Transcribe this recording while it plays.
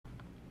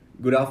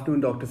Good afternoon,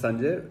 Dr.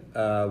 Sanjay.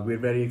 We're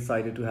very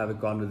excited to have a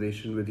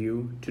conversation with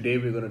you. Today,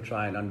 we're going to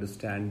try and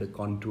understand the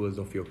contours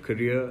of your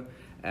career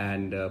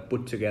and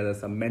put together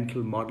some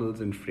mental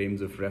models and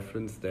frames of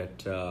reference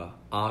that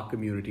our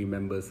community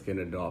members can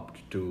adopt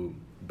to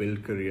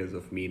build careers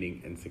of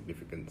meaning and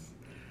significance.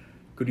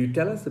 Could you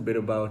tell us a bit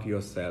about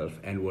yourself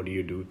and what do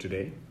you do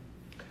today?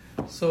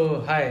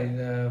 So, hi,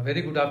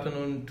 very good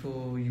afternoon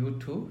to you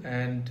too.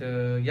 And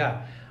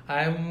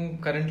I am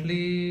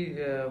currently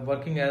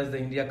working as the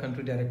India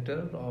Country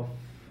Director of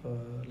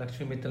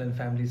Lakshmi Mittal and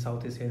Family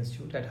South Asia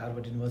Institute at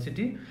Harvard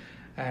University.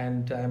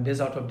 And I am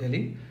based out of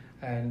Delhi.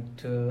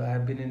 And I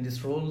have been in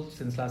this role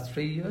since last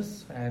 3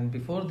 years. And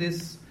before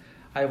this,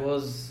 I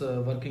was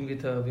working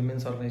with a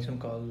women's organization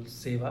called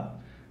SEWA.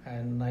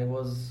 And I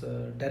was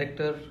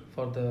director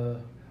for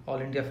the All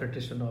India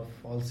Federation of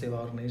All SEWA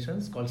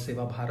organizations called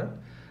SEWA Bharat.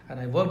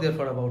 And I worked there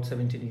for about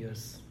 17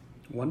 years.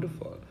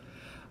 Wonderful.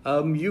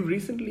 You've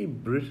recently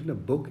written a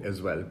book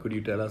as well. Could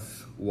you tell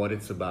us what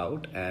it's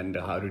about and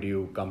how did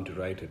you come to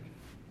write it?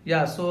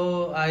 Yeah,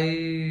 so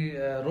I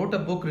wrote a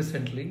book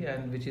recently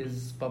and which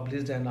is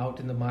published and out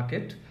in the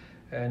market.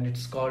 And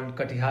it's called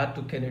Katihar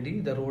to Kennedy,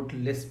 The Road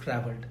Less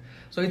Traveled.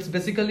 So it's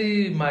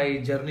basically my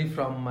journey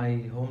from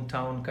my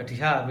hometown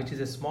Katihar, which is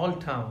a small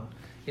town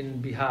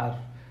in Bihar.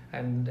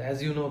 And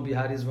as you know,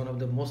 Bihar is one of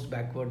the most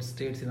backward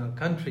states in our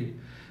country.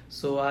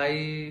 So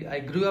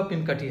I grew up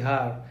in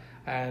Katihar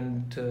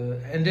and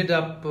ended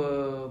up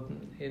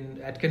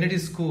at Kennedy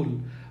School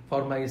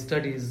for my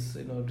studies,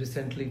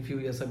 recently, few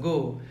years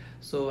ago.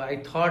 So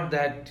I thought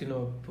that,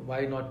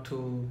 why not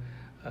to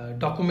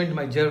document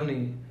my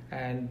journey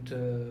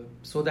and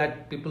so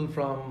that people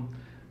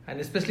and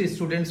especially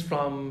students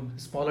from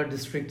smaller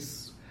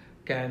districts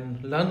can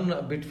learn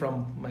a bit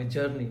from my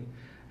journey.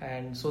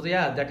 And so,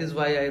 that is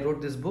why I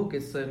wrote this book.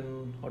 It's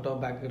an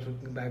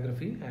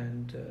autobiography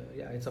and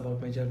it's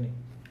about my journey.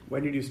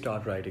 When did you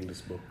start writing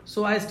this book?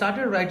 So I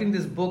started writing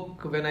this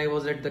book when I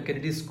was at the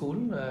Kennedy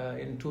School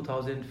in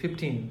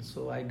 2015.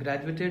 So I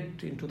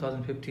graduated in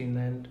 2015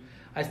 and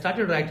I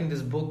started writing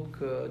this book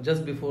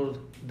just before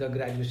the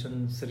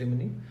graduation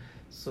ceremony.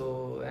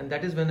 So, and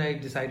that is when I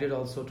decided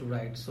also to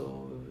write.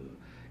 So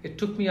it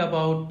took me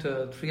about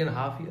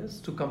 3.5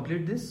 years to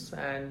complete this.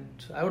 And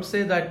I would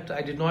say that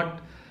I did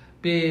not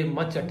pay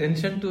much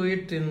attention to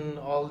it in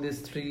all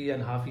these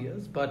 3.5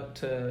 years, but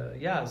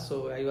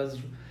so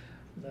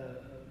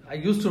I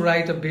used to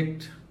write a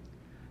bit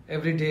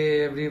every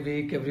day, every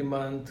week, every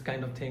month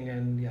kind of thing,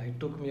 and it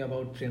took me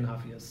about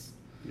 3.5 years.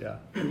 Yeah.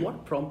 And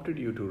what prompted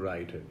you to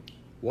write it?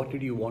 What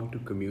did you want to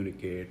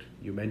communicate?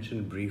 You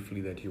mentioned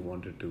briefly that you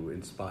wanted to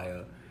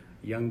inspire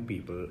young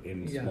people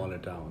in smaller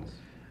towns.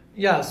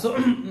 Yeah, so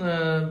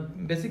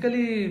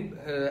basically,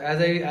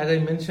 as I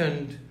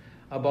mentioned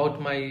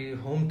about my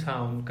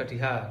hometown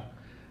Katihar,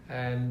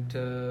 and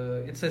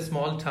it's a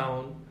small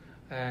town,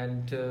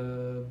 and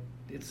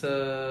it's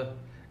a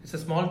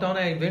small town.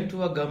 I went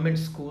to a government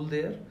school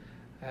there,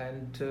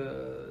 and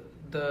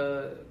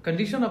the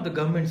condition of the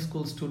government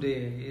schools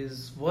today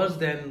is worse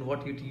than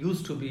what it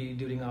used to be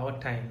during our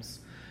times,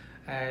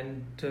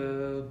 and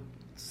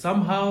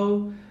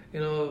somehow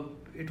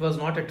it was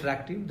not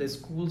attractive. The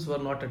schools were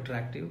not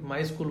attractive.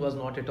 My school was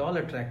not at all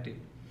attractive.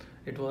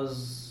 It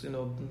was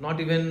not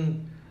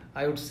even,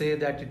 I would say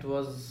that it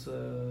was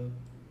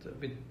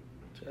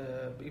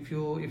if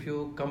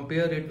you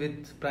compare it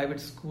with private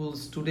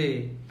schools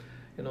today,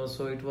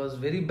 so it was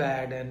very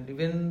bad. And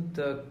even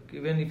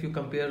if you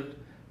compare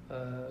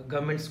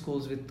government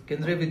schools with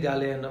Kendriya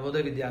Vidyalaya and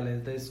Navodaya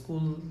Vidyalaya,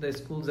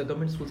 the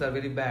government schools are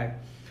very bad.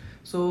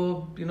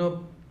 So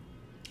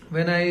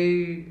when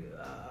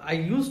I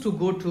used to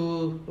go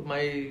to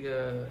my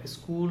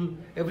school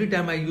every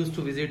time I used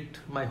to visit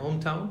my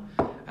hometown,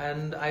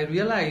 and I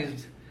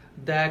realized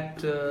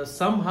that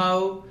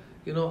somehow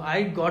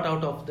I got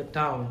out of the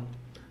town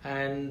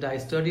and I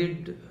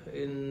studied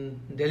in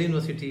Delhi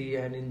University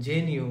and in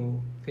JNU,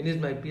 finished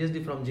my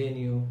PhD from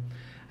JNU,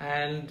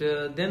 and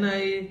then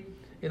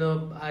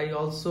I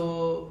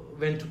also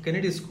went to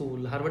Kennedy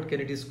School, Harvard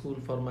Kennedy School,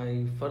 for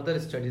my further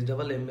studies,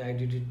 double MA. I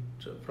did it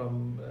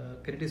from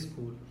Kennedy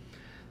School.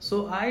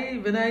 So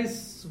when I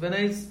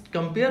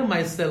compare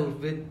myself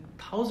with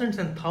thousands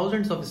and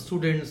thousands of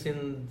students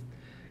in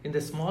the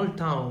small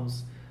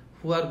towns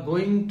who are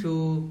going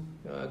to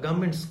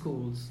government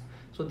schools,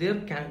 so their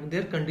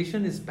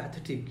condition is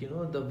pathetic,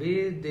 the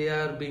way they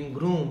are being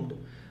groomed.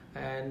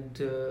 And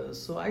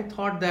so I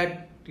thought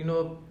that,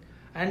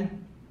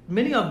 and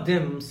many of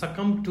them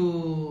succumb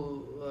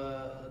to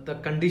the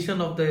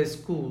condition of the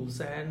schools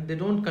and they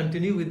don't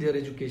continue with their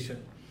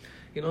education.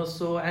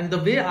 So, and the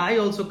way I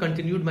also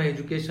continued my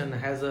education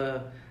has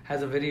a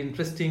very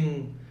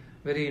interesting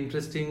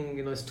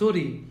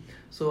story.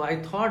 So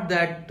I thought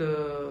that,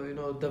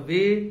 the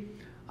way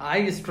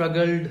I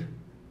struggled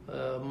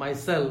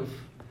myself,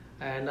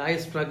 and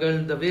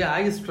the way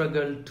I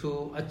struggled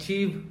to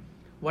achieve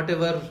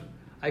whatever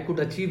I could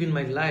achieve in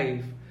my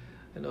life.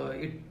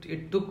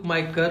 It took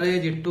my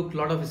courage, it took a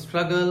lot of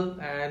struggle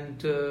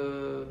and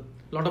a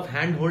lot of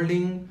hand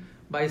holding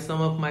by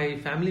some of my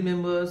family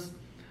members.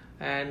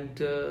 And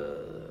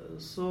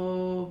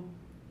so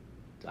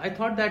I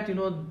thought that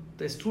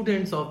the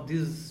students of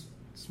these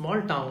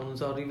small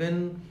towns, or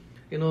even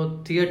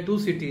tier 2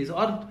 cities,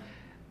 or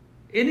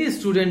any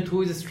student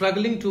who is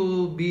struggling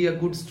to be a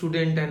good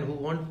student and who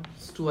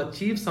wants to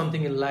achieve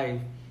something in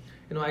life,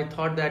 I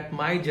thought that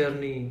my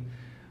journey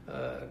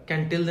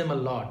can tell them a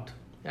lot,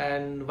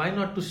 and why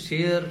not to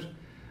share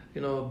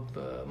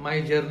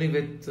my journey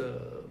with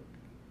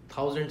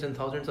thousands and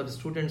thousands of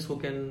students who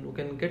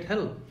can get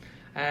help.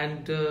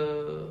 And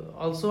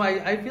also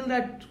I feel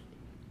that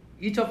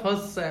each of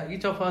us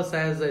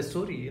has a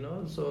story,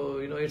 so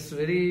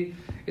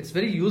it's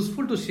very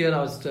useful to share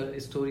our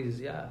stories.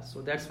 Yeah,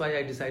 so that's why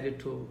I decided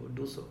to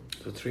do so.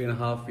 So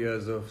 3.5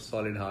 years of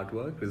solid hard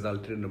work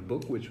resulted in a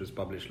book which was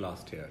published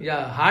last year.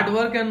 Yeah, hard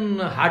work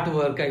and hard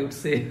work, I would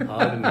say.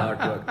 Hard and hard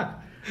work.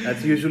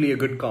 That's usually a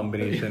good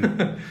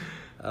combination.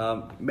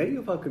 Many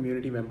of our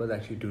community members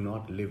actually do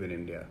not live in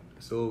India.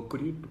 So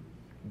could you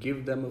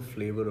give them a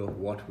flavor of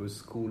what was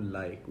school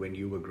like when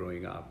you were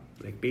growing up?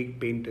 Like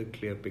paint a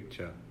clear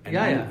picture.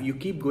 And you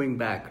keep going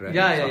back, right?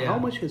 How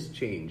much has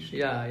changed?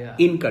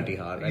 In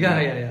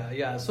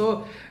Katihar?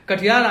 So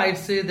Katihar, I'd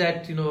say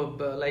that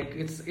like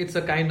it's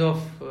a kind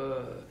of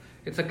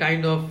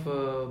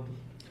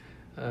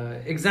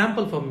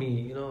example for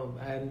me.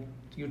 And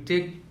you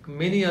take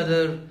many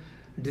other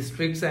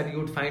districts and you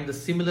would find the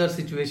similar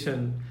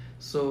situation.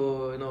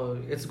 So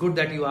it's good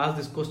that you asked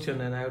this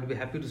question, and I would be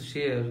happy to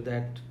share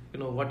that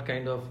what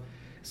kind of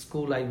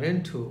school I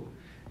went to.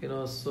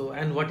 So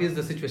and what is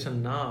the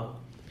situation now.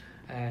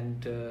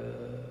 And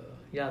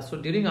so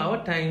during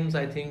our times,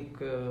 I think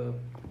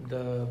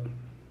the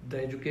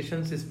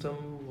education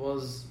system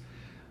was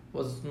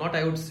not,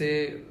 I would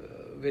say,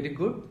 very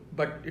good,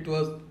 but it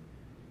was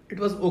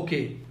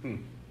okay.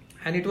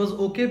 And it was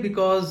okay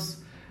because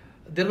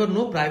there were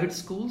no private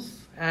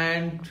schools,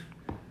 and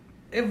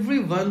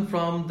everyone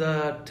from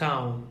the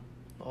town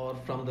or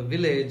from the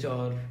village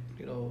or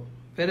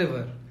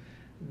wherever,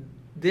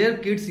 their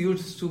kids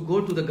used to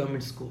go to the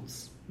government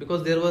schools,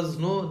 because there were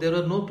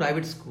no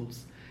private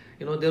schools.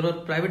 There were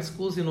private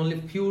schools in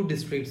only few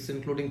districts,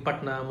 including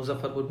Patna,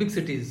 Muzaffarpur, big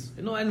cities,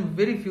 and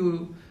very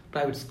few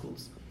private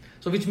schools.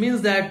 So which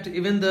means that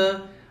even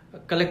the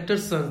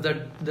collector's sons,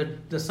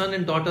 the son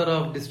and daughter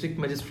of district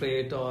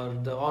magistrate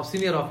or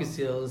senior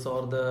officials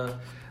or the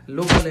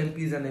local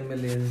MPs and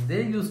MLAs,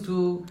 they used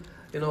to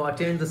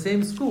attend the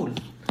same school.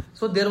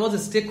 So there was a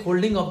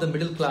stakeholding of the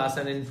middle class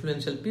and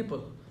influential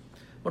people.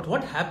 But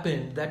what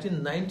happened that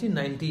in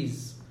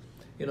 1990s,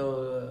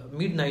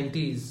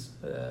 mid-90s,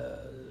 a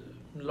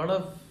lot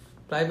of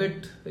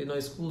private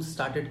schools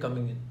started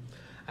coming in.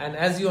 And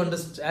as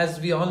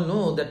we all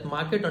know, that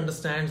market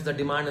understands the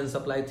demand and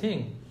supply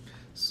thing.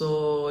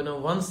 So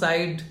one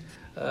side,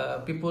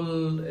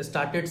 people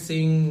started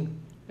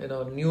seeing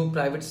new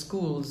private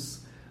schools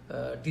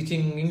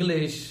teaching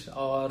English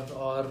or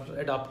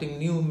adopting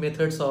new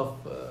methods of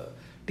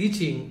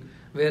teaching,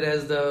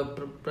 whereas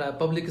the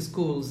public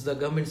schools, the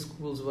government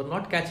schools, were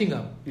not catching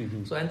up.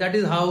 So, and that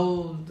is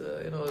how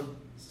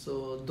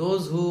so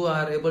those who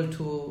are able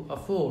to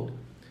afford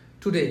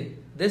today,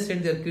 they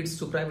send their kids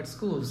to private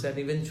schools. And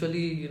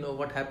eventually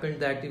what happened,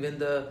 that even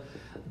the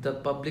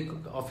public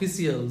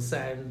officials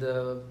and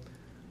the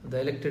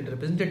elected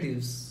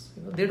representatives,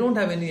 they don't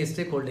have any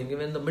stakeholding,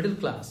 even the middle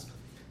class.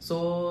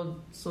 So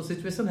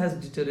situation has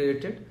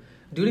deteriorated.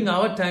 During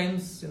our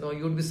times,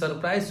 you would be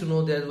surprised to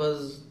know there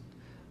was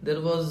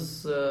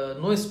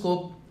no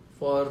scope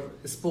for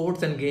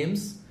sports and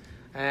games,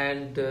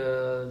 and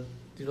there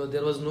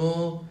was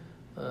no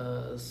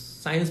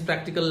science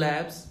practical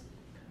labs.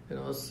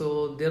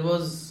 So there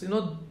was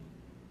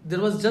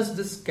just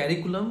this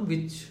curriculum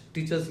which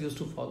teachers used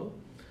to follow,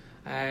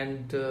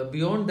 and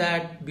beyond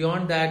that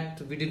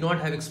we did not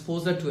have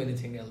exposure to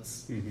anything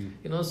else.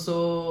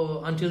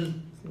 So until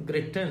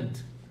grade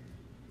 10th.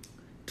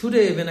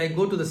 Today, when I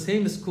go to the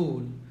same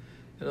school,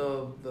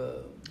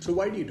 So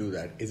why do you do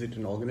that? Is it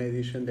an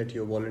organization that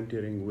you're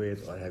volunteering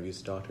with, or have you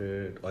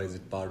started, or is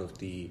it part of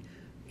the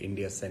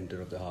India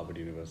Center of the Harvard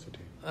University?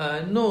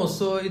 No,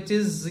 so it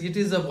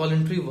is a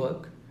voluntary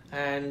work,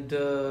 and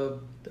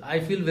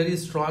I feel very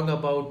strong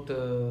about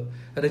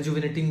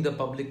rejuvenating the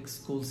public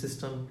school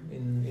system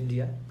in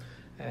India,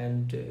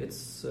 and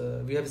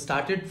we have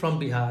started from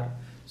Bihar.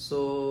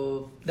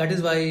 So that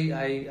is why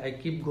I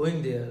keep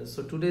going there.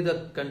 So today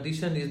the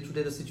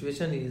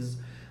situation is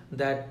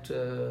that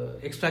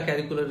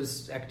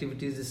extracurricular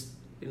activities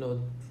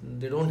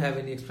they don't have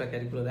any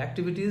extracurricular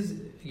activities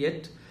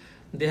yet.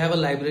 They have a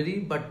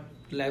library, but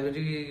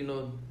library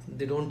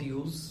they don't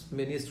use.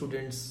 Many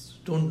students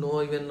don't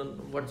know even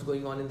what's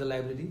going on in the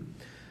library.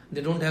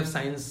 They don't have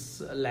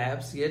science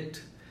labs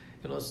yet.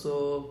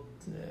 So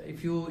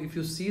if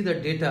you see the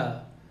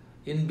data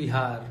in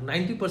Bihar,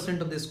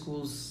 90% of the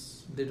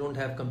schools, they don't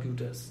have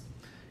computers.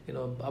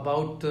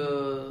 About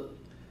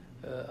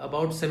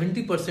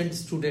 70%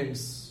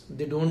 students,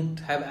 they don't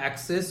have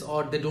access,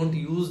 or they don't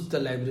use the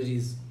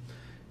libraries.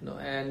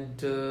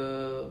 And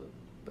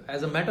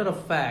as a matter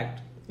of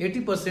fact,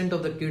 80%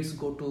 of the kids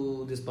go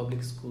to these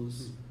public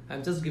schools,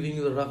 I'm just giving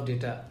you a rough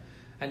data.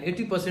 And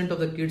 80% of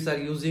the kids are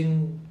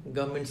using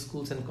government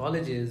schools and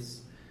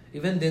colleges.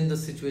 Even then the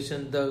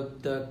situation,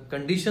 the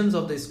conditions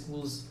of the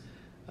schools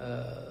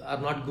are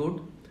not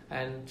good.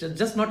 And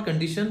just not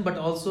condition, but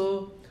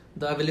also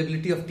the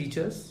availability of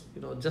teachers.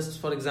 Just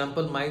for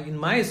example, in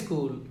my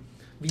school,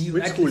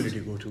 which school did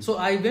you go to? So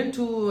I went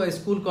to a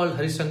school called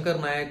Harishankar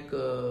Naik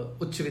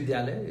Uch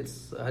Vidyalaya.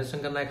 It's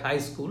Harishankar Naik High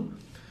School,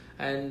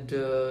 and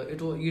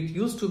it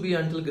used to be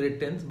until grade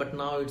 10th, but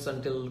now it's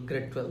until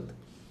grade 12th.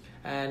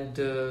 And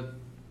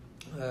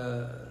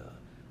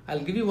I'll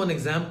give you one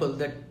example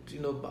that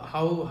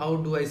how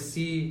do I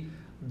see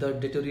the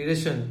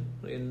deterioration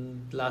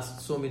in last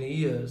so many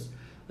years.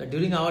 That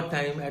during our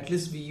time, at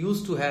least we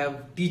used to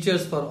have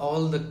teachers for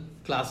all the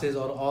classes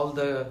or all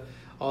the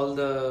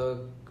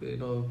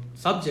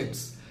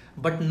subjects,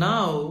 but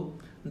now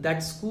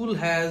that school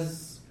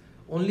has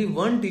only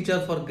one teacher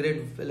for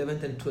grade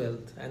 11th and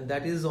 12th, and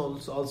that is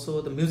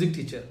also the music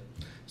teacher.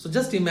 So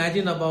just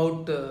imagine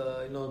about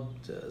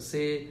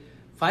say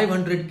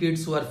 500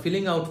 kids who are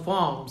filling out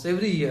forms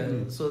every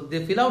year. So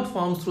they fill out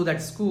forms through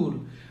that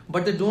school,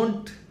 but they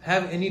don't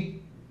have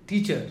any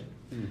teacher.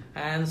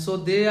 And so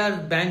they are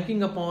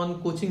banking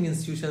upon coaching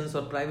institutions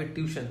or private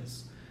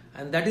tuitions,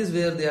 and that is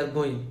where they are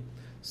going.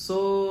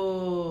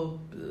 So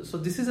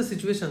this is the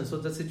situation. So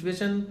the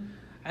situation,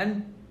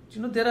 and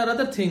there are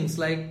other things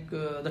like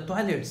the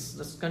toilets.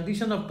 The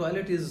condition of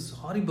toilet is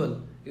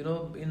horrible.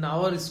 In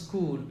our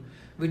school,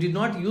 we did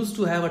not used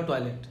to have a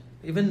toilet.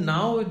 Even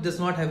now, it does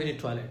not have any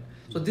toilet.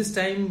 So this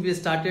time we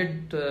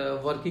started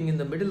working in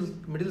the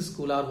middle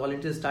school. Our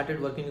volunteers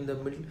started working in the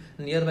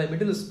nearby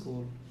middle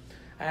school.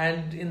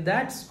 And in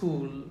that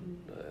school,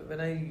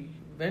 when I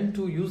went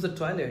to use the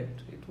toilet,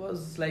 it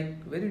was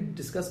like very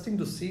disgusting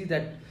to see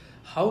that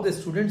how the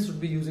students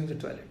would be using the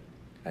toilet.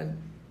 And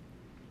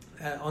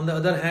on the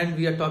other hand,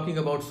 we are talking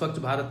about Swachh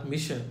Bharat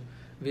mission,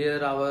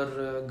 where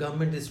our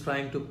government is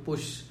trying to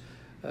push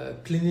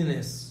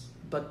cleanliness.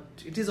 But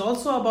it is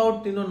also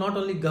about not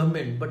only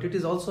government, but it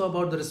is also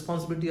about the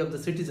responsibility of the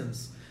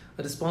citizens,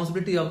 the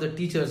responsibility of the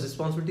teachers,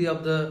 responsibility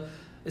of the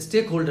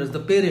stakeholders, the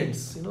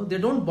parents. They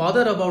don't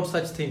bother about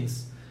such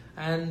things.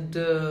 And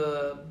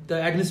the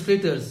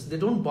administrators, they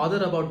don't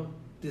bother about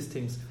these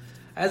things.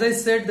 As I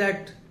said,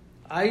 that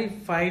I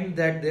find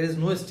that there is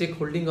no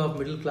stakeholding of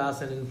middle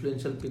class and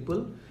influential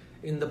people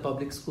in the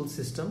public school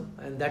system,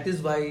 and that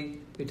is why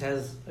it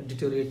has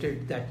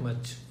deteriorated that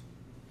much.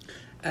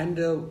 And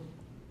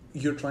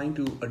you're trying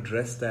to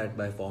address that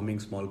by forming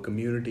small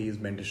communities,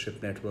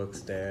 mentorship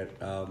networks there.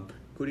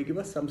 Could you give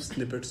us some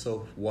snippets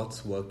of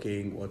what's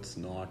working, what's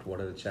not, what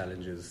are the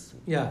challenges?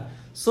 Yeah.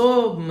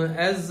 So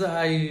as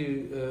I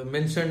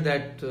mentioned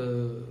that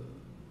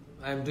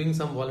I'm doing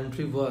some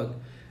voluntary work,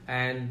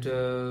 and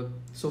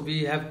so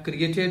we have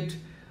created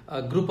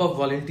a group of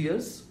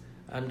volunteers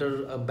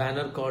under a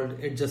banner called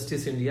Ed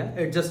Justice India.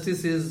 Ed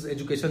Justice is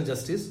education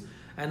justice,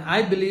 and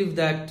I believe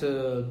that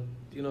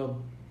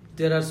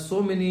there are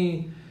so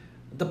many,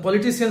 the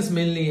politicians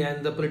mainly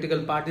and the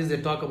political parties, they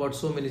talk about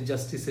so many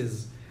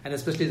justices, and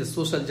especially the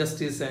social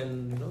justice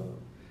and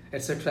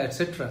etc.,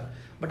 etc.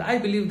 But I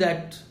believe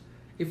that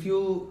if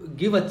you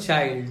give a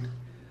child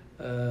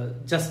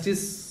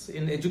justice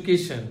in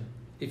education,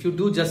 if you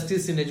do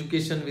justice in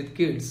education with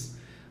kids,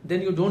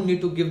 then you don't need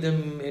to give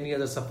them any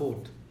other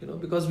support,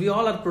 because we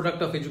all are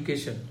product of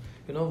education.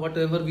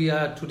 Whatever we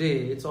are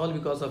today, it's all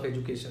because of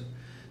education.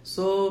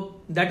 So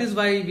that is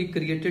why we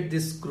created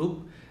this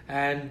group,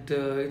 and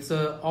it's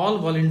a all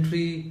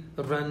voluntary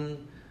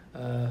run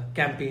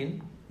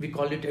campaign. We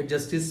call it a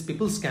Justice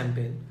People's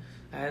Campaign,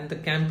 and the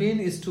campaign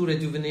is to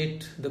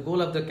rejuvenate. The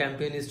goal of the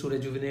campaign is to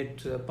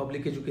rejuvenate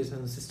public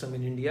education system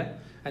in India,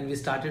 and we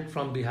started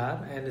from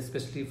Bihar, and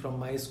especially from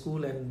my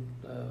school and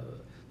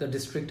the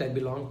district I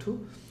belong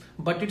to.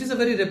 But it is a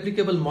very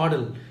replicable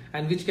model,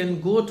 and which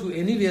can go to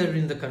anywhere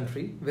in the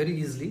country very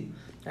easily.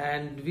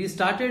 And we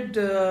started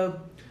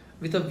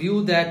with a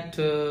view that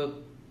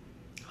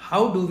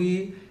how do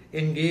we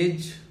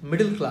engage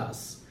middle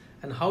class,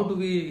 and how do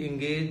we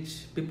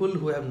engage people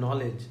who have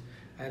knowledge,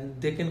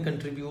 and they can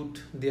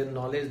contribute their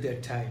knowledge,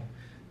 their time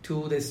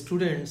to the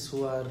students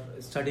who are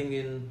studying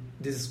in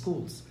these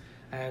schools.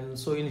 And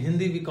so in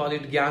Hindi we call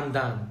it Gyan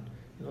Dan.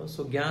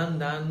 So Gyan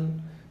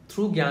Dan,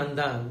 through Gyan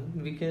Dan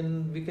we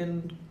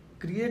can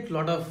create a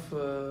lot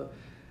of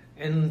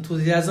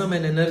enthusiasm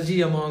and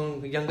energy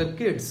among younger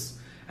kids,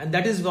 and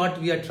that is what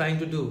we are trying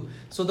to do.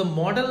 So the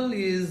model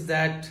is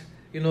that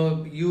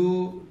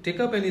you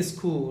take up any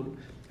school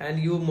and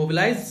you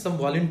mobilize some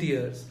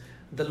volunteers,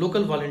 the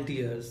local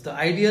volunteers. The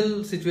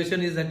ideal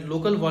situation is that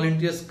local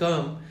volunteers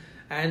come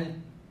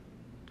and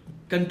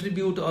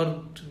contribute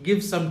or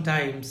give some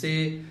time,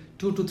 say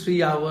 2 to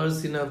 3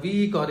 hours in a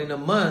week or in a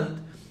month,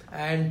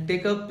 and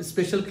take up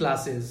special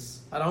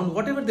classes around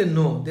whatever they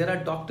know. There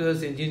are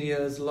doctors,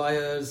 engineers,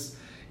 lawyers,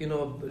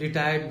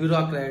 retired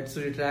bureaucrats,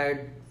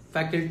 retired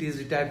faculties,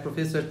 retired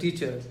professors,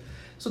 teachers.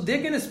 So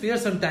they can spare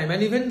some time,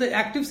 and even the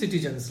active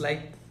citizens,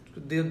 like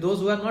those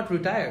who are not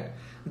retired,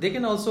 they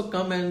can also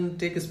come and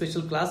take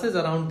special classes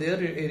around their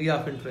area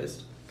of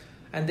interest.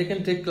 and they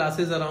can take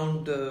classes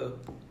around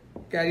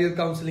career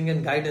counseling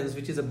and guidance,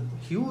 which is a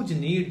huge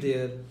need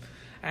there.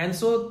 And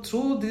so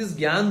through this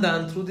Gyan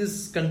Dan, through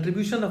this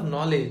contribution of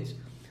knowledge,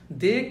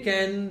 they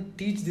can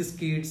teach these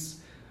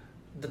kids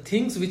the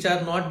things which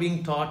are not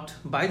being taught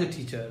by the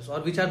teachers or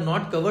which are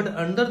not covered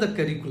under the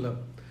curriculum.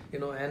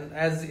 And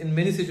as in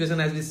many situations,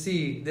 as we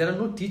see, there are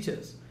no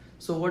teachers.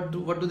 So what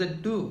do they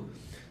do?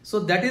 So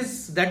that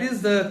is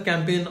the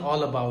campaign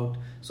all about.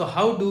 So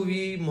how do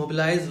we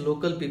mobilize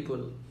local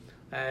people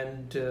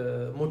and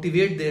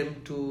motivate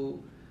them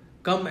to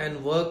come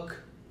and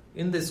work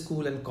in the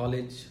school and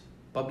college,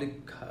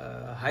 public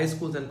high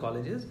schools and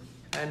colleges,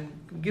 and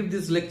give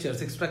these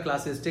lectures, extra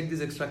classes, take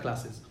these extra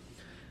classes.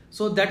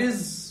 So that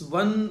is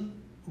one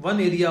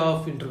area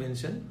of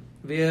intervention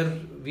where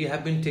we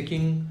have been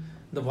taking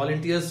the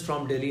volunteers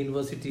from Delhi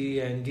University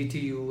and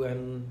DTU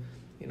and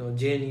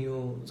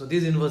JNU. So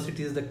these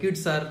universities, the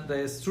kids are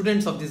the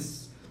students of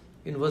these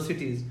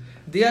universities.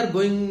 They are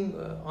going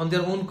on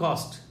their own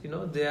cost.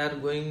 They are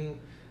going.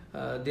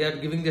 They are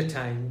giving their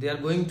time. They are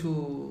going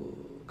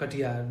to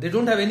Katihar. They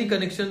don't have any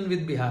connection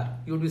with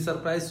Bihar. You would be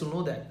surprised to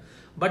know that.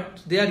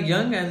 But they are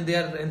young and they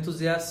are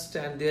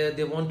enthusiastic and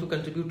they want to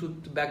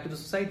contribute back to the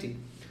society.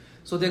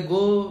 So they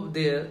go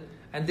there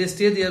and they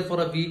stay there for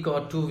a week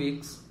or 2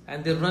 weeks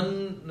and they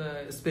run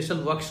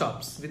special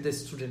workshops with the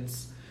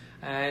students.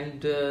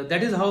 And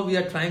that is how we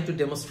are trying to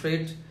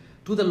demonstrate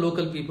to the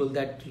local people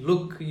that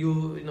look,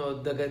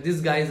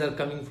 these guys are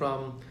coming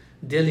from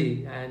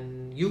Delhi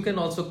and you can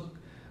also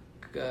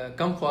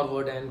come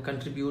forward and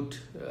contribute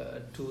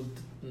to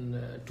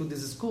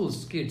these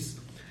schools, kids.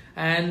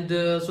 And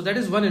so that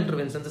is one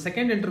intervention. The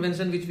second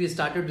intervention which we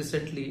started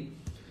recently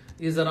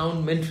is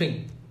around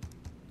mentoring.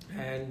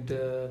 And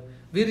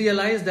we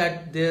realized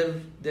that there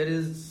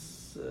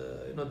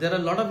are a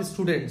lot of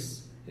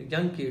students,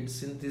 young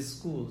kids in these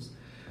schools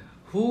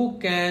who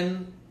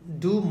can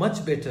do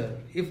much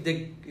better if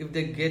they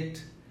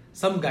get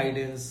some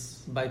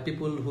guidance by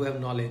people who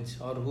have knowledge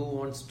or who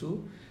wants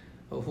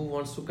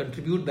to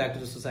contribute back to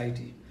the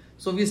society.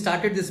 So we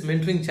started this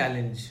mentoring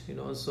challenge.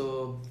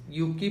 So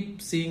you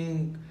keep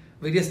seeing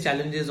various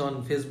challenges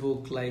on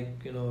Facebook,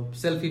 like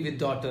selfie with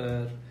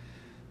daughter,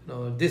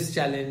 this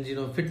challenge,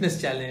 fitness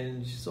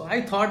challenge. So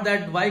I thought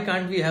that why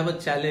can't we have a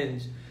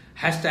challenge,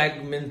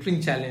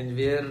 #mentoring challenge,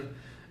 where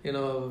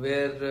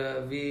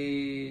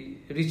we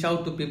reach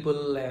out to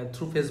people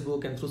through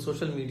Facebook and through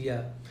social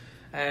media,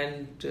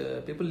 and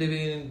people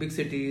living in big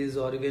cities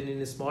or even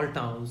in small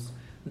towns,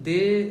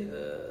 they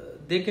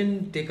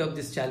can take up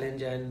this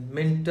challenge and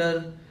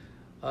mentor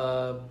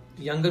a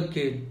younger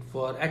kid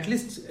for at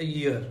least a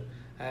year.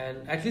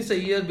 And at least a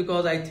year,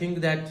 because I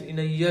think that in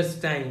a year's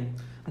time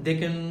they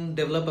can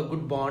develop a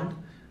good bond,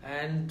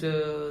 and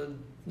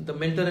the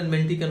mentor and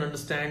mentee can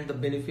understand the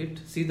benefit,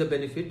 see the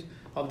benefit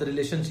of the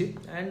relationship,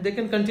 and they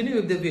can continue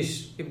if they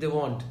wish, if they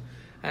want.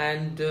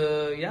 And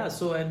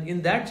and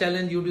in that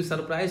challenge you'll be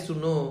surprised to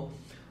know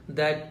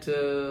that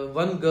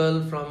one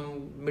girl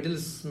from middle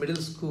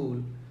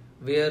school,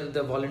 where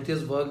the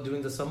volunteers work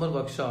during the summer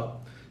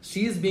workshop,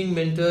 she is being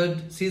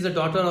mentored. She is a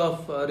daughter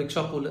of a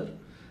rickshaw puller,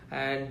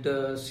 and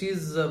she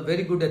is a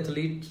very good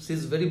athlete. She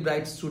is a very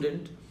bright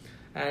student,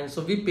 and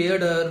so we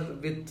paired her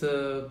with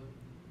a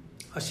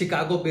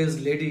Chicago-based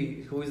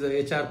lady who is a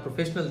HR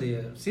professional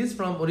there. She is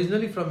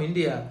originally from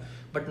India,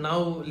 but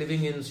now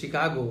living in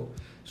Chicago.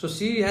 So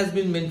she has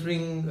been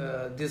mentoring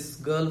this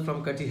girl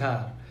from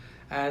Katihar,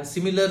 and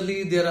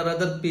similarly there are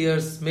other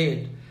pairs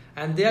made,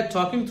 and they are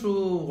talking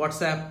through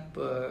WhatsApp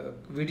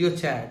video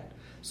chat.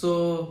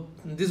 So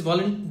these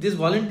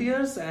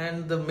volunteers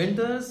and the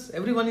mentors,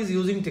 everyone is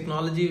using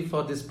technology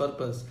for this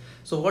purpose.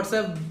 So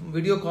WhatsApp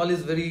video call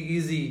is very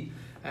easy,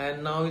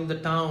 and now in the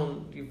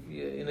town,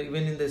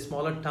 even in the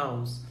smaller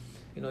towns,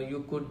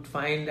 you could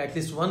find at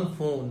least one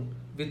phone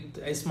with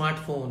a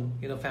smartphone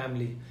in a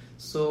family.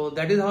 So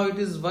that is how it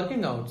is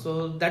working out.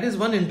 So that is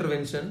one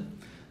intervention.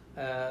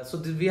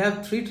 We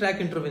have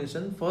 3-track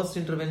intervention. First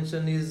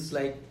intervention is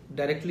like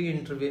directly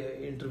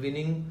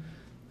intervening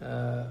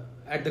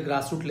at the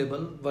grassroots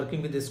level,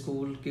 working with the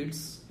school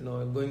kids,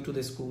 going to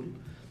the school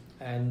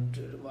and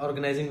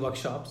organizing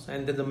workshops.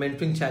 And then the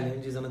mentoring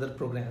challenge is another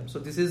program. So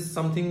this is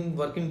something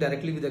working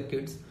directly with the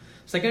kids.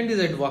 Second is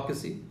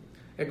advocacy.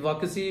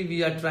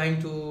 We are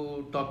trying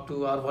to talk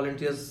to our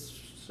volunteers.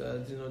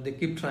 They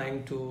keep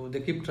trying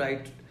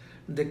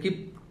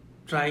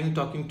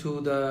talking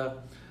to the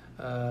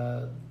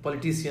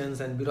politicians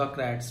and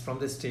bureaucrats from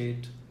the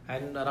state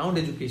and around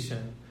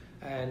education,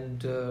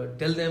 and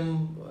tell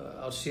them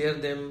or share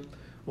them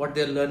what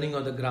they're learning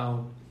on the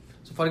ground.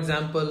 So for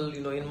example,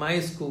 in my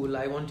school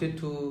I wanted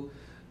to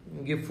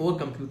give 4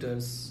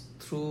 computers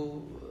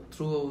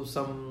through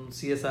some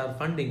CSR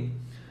funding,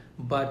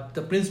 but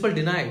the principal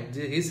denied.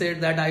 He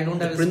said that I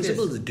don't have space. The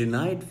principals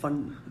denied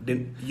fund.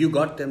 You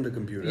got them the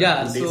computer.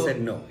 Yeah, and they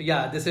said no.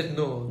 Yeah, they said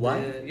no.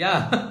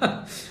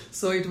 Why?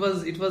 So it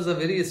was a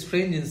very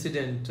strange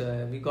incident.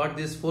 We got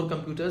these 4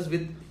 computers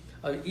with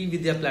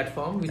e-Vidya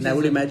platform. And I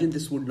would imagine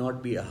this would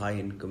not be a high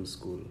income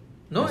school.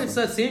 No, it's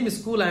the same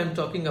school I am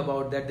talking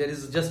about, that there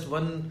is just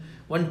one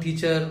one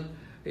teacher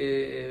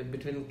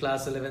between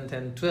class 11th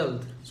and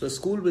 12th. So a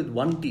school with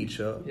one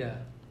teacher, Yeah.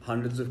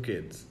 hundreds of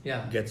kids,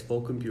 Yeah. gets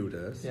 4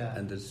 computers, Yeah.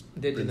 and the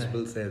They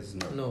principal deny. says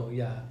no. No,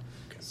 yeah.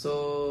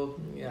 So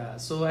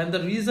and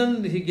the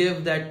reason he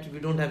gave that we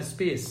don't have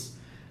space,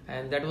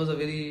 and that was a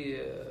very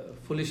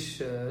foolish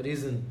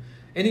reason.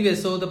 Anyway,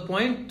 so the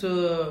point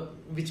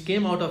which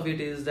came out of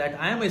it is that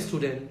I am a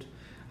student,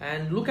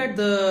 and look at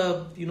the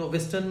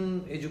Western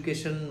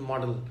education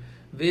model,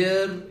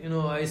 where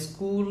a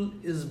school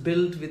is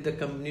built with the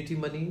community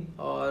money,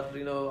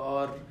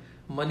 or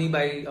money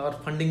by or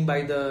funding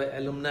by the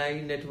alumni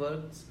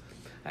networks,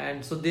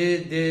 and so they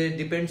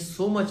depend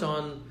so much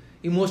on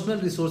emotional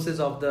resources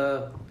of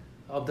the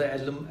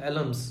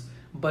alums.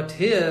 But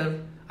here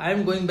I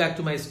am going back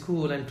to my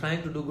school and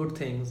trying to do good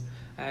things,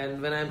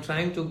 and when I am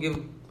trying to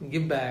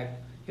give back,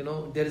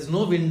 there is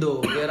no window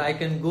where I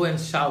can go and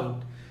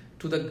shout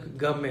to the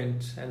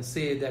government and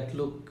say that,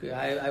 look,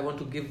 I want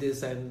to give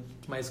this and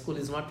my school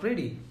is not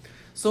ready.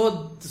 So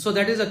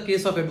that is a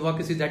case of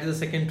advocacy. That is the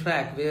second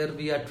track, where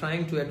we are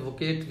trying to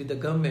advocate with the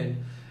government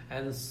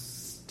and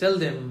tell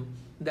them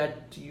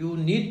that you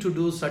need to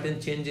do certain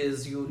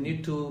changes, you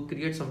need to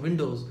create some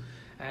windows,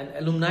 and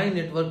alumni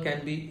network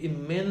can be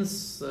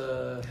immense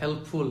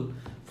helpful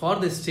for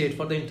the state,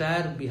 for the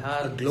entire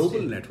Bihar. A global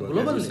state. network,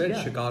 Global, as you said,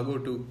 yeah. Chicago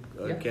to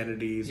Yeah.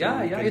 Kennedy's.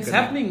 Yeah, you yeah, can it's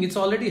connect happening. It's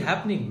already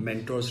happening.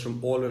 mentors from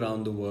all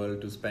around the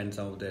world to spend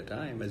some of their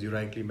time. As you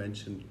rightly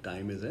mentioned,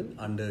 time is an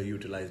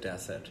underutilized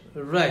asset.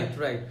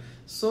 Right.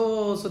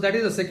 So that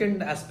is the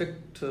second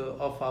aspect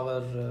of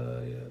our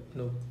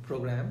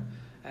program,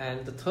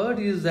 and the third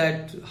is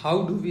that how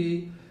do we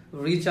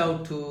reach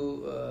out to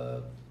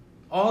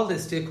all the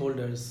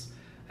stakeholders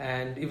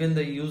and even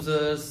the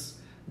users,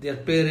 their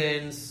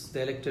parents,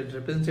 the elected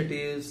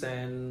representatives,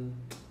 and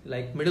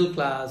like middle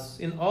class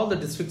in all the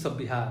districts of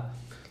Bihar.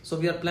 So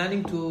we are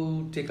planning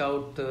to take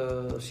out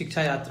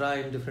Shiksha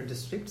Yatra in different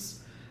districts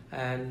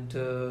and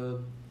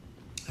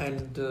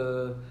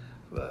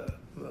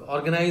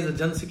organize a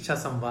Jan Shiksha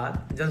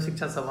Samvad. Jan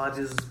Shiksha Samvad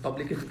is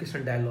public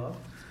education dialogue,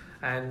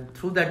 and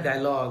through that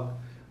dialogue,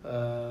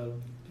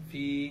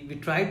 we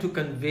try to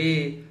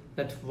convey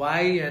that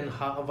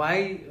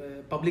why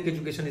public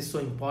education is so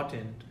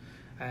important,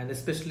 and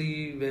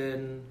especially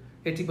when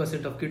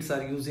 80% of kids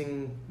are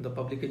using the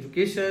public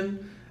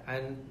education,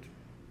 and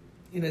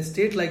in a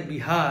state like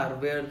Bihar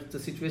where the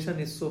situation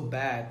is so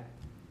bad,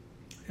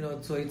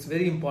 so it's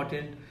very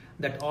important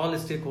that all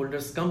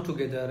stakeholders come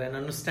together and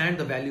understand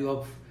the value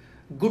of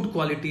good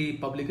quality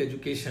public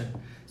education.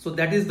 So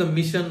that is the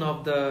mission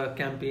of the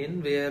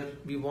campaign, where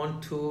we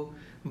want to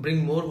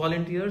bring more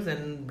volunteers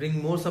and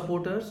bring more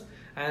supporters,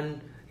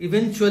 and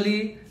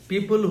eventually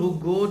people who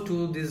go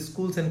to these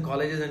schools and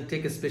colleges and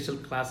take special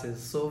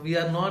classes. So we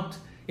are not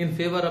in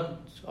favor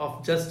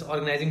of just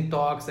organizing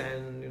talks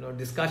and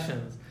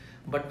discussions,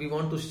 but we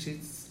want to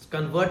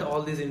convert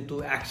all this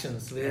into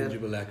actions, where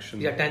Tangible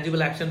action. Yeah,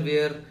 tangible action,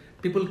 where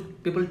people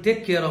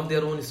take care of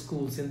their own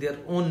schools in their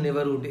own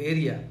neighborhood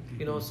area.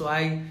 So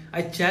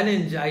I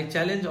challenge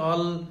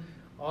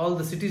all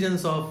the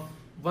citizens of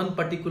one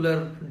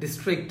particular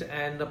district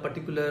and a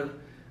particular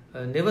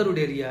neighborhood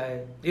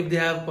area, if they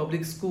have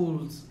public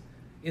schools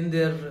in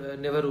their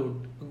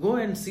neighborhood, go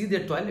and see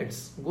their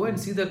toilets, go and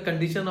see the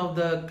condition of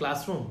the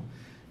classroom.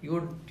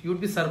 You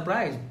would be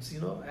surprised,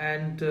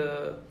 and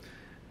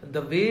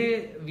the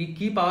way we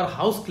keep our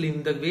house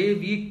clean, the way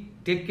we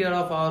take care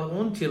of our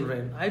own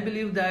children. I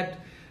believe that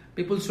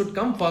people should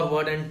come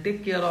forward and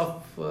take care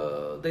of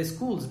the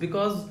schools,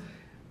 because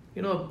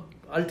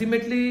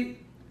ultimately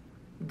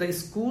the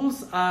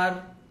schools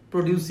are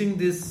producing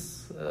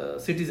these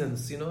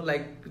citizens.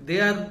 Like they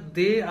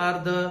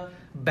are the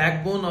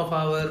backbone of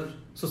our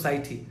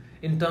society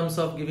in terms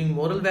of giving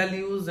moral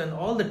values and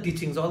all the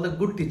teachings, all the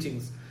good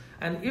teachings.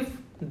 And if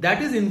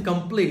that is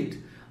incomplete,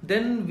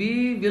 then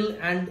we will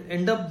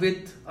end up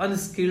with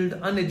unskilled,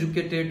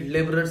 uneducated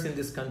laborers in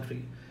this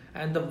country.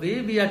 And the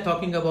way we are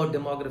talking about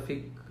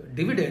demographic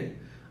dividend,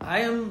 I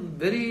am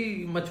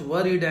very much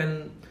worried,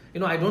 and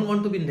I don't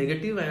want to be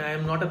negative, and I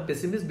am not a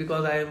pessimist,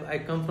 because I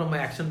come from my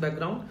action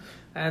background,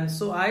 and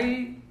so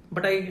I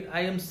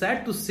am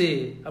sad to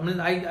say,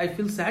 I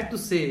feel sad to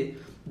say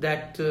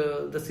that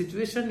the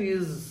situation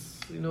is,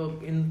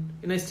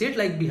 in a state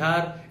like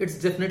Bihar, it's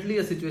definitely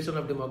a situation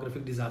of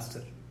demographic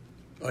disaster.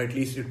 Or at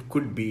least it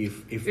could be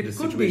if the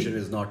situation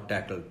is not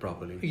tackled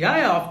properly.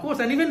 Yeah, of course.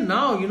 And even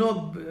now,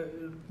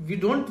 we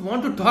don't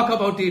want to talk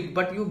about it,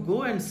 but you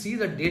go and see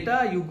the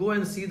data, you go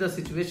and see the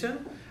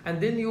situation, and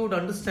then you would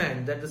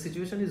understand that the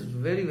situation is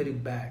very, very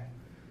bad.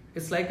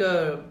 It's like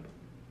a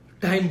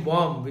time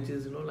bomb, which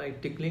is,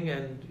 like tickling,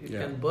 and it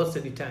can burst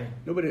any time.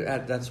 No,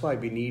 but that's why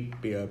we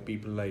need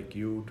people like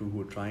you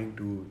who are trying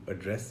to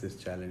address this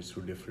challenge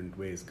through different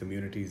ways.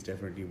 Community is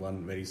definitely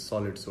one very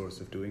solid source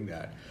of doing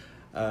that.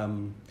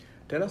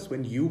 Tell us,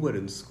 when you were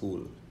in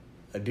school,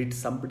 did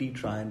somebody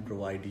try and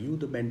provide you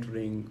the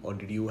mentoring, or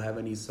did you have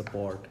any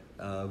support?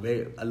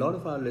 Where a lot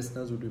of our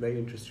listeners would be very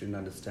interested in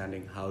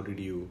understanding, how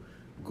did you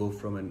go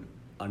from an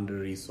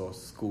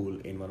under-resourced school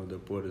in one of the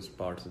poorest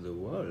parts of the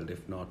world,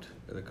 if not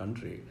the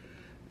country,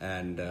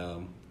 and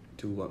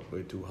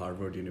to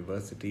Harvard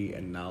University,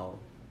 and now,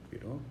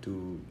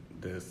 to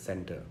the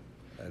center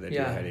that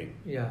you're heading.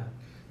 Yeah.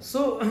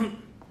 So,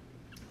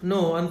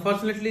 no,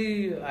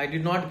 unfortunately, I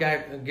did not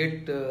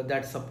get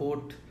that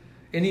support,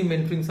 any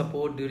mentoring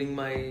support during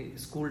my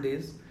school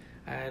days,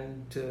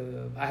 and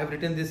I have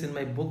written this in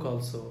my book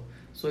also.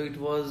 So it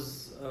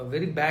was a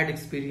very bad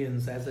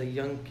experience as a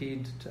young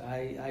kid.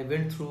 I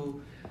went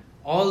through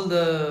all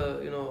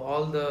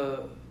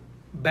the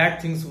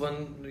bad things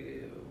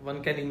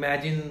one can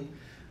imagine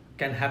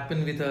can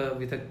happen with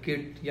a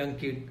young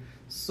kid.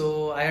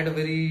 So I had a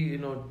very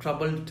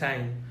troubled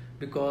time,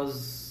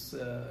 because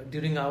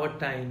during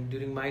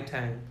my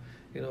time,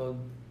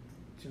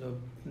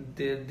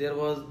 there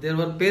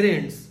were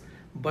parents,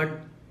 but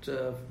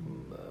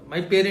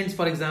my parents,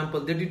 for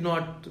example, they did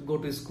not go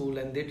to school,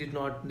 and they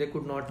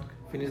could not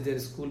finish their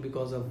school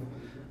because of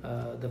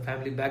the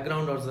family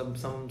background or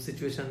some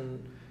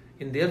situation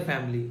in their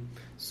family.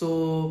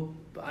 So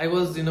I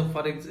was in a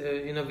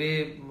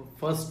way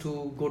first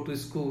to go to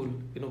school.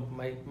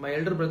 My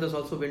elder brothers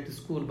also went to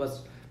school, but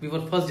we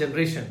were first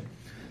generation.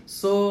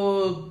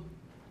 So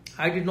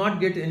I did not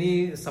get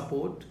any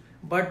support.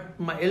 But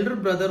my elder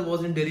brother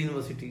was in Delhi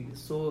University,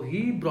 so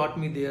he brought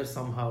me there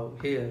somehow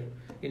here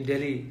in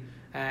Delhi.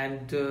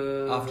 And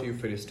after you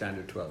finished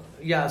standard 12?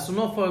 Yeah, so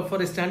no,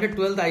 for standard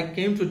 12th I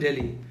came to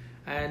Delhi,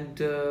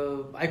 and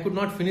I could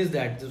not finish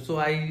that. So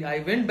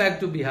I went back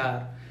to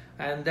Bihar,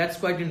 and that's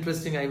quite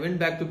interesting. I went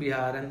back to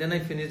Bihar, and then I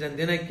finished, and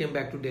then I came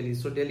back to Delhi.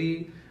 So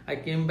Delhi, I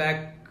came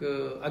back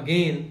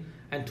again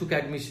and took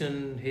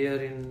admission here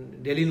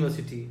in Delhi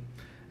University.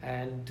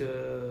 And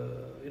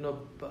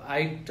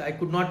I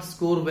could not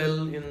score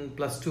well in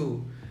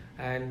 +2,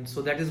 and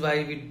so that is why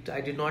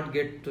I did not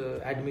get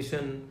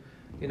admission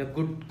in a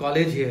good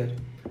college here.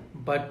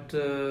 But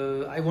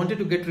I wanted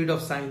to get rid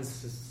of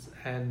science,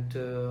 and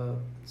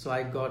so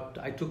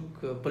I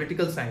took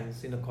political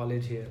science in a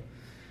college here.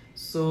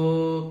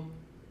 So,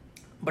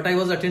 but I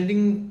was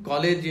attending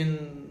college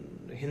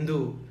in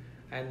Hindu,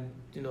 and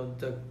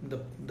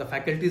the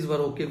faculties were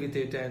okay with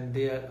it, and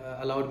they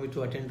allowed me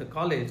to attend the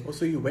college. Oh,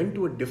 so you went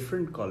to a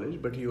different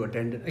college, but you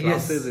attended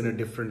classes in a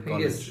different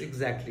college? Yes,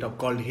 exactly.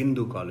 Called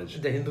Hindu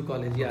college? The Hindu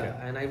college, yeah. Okay.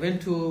 And I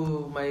went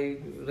to, my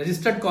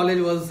registered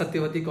college was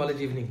Satyavati College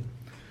Evening.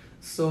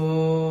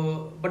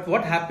 So, but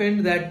what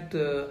happened that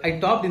I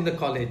topped in the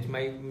college.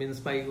 My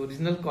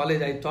original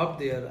college, I topped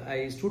there.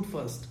 I stood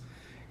first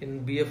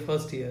in BF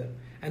first year.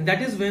 And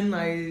that is when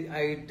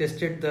I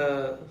tested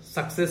the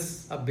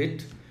success a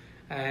bit.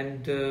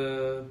 And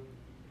a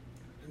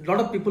lot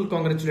of people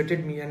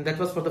congratulated me, and that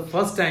was for the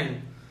first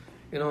time,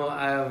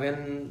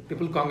 when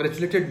people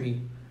congratulated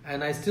me.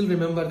 And I still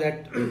remember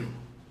that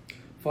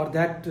for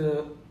that,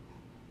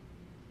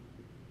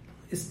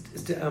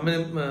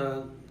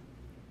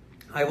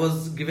 I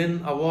was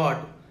given award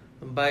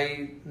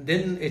by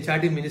then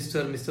HRD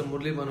minister, Mr.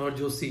 Murli Manohar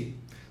Joshi.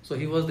 So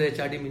he was the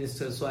HRD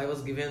minister. So I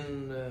was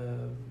given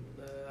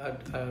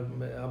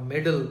a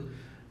medal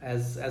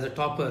as a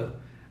topper.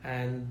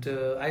 And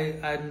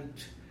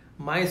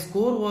my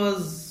score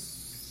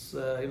was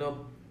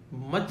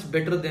much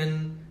better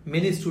than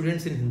many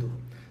students in Hindu.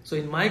 So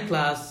in my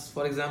class,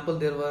 for example,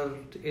 there were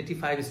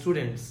 85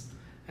 students,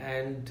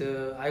 and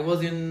I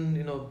was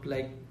in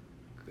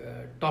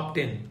top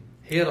 10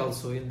 here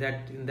also in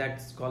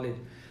that college.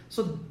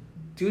 So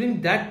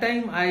during that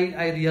time,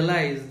 I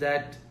realized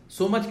that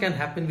so much can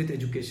happen with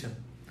education,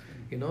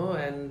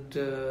 and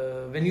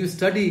when you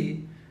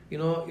study,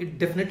 it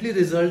definitely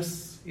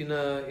results in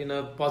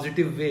a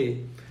positive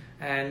way,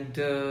 and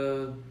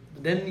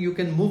then you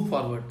can move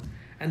forward.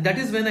 And that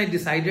is when I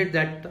decided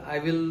that I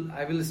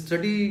will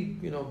study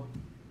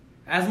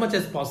as much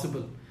as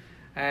possible.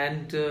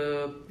 And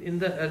in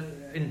the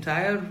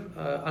entire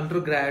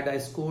undergrad, I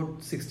scored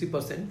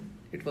 60%.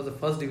 It was the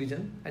first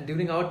division, and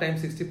during our time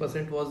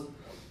 60% was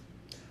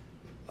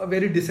a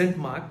very decent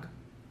mark.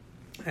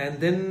 And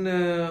then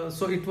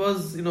so it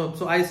was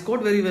so I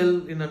scored very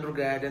well in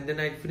undergrad, and then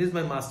I finished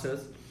my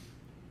masters.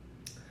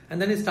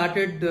 And then I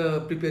started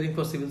preparing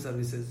for civil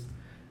services.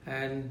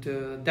 And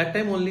that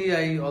time only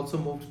I also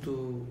moved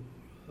to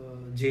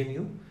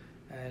JNU.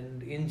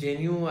 And in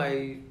JNU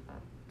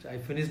I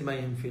finished my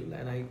MPhil,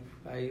 and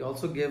I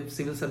also gave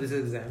civil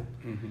services exam.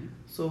 Mm-hmm.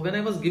 So when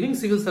I was giving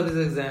civil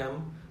services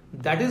exam,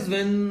 that is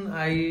when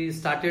I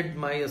started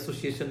my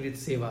association with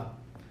SEWA.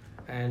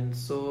 And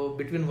so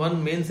between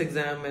one mains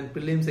exam and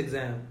prelims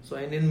exam, so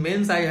and in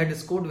mains I had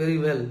scored very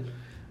well.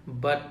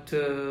 But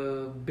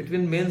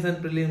between mains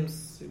and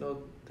prelims,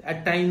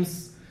 at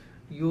times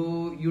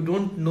you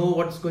don't know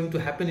what's going to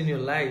happen in your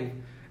life,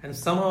 and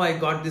somehow I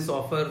got this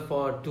offer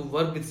to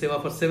work with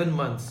SEWA for 7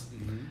 months.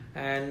 Mm-hmm.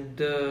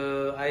 And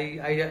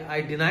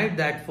I denied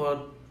that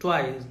for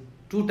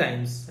 2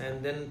 times,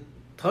 and then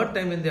third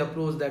time when they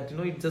approached that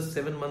it's just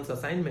 7 months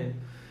assignment.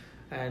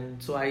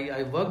 And so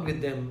I worked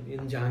with them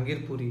in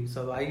Jahangirpuri.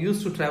 So I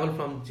used to travel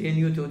from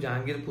JNU to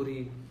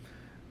Jahangirpuri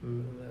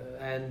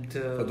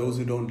For those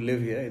who don't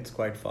live here, it's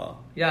quite far.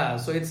 Yeah,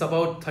 so it's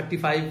about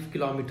 35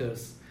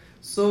 kilometers.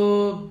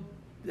 So,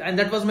 and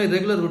that was my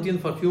regular routine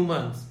for a few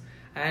months.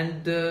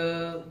 And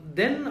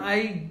then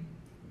I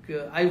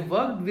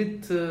worked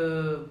with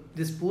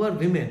these poor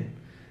women,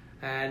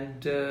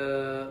 and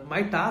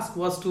my task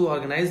was to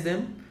organize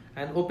them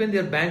and open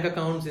their bank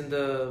accounts in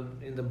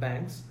the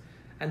banks.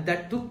 And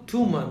that took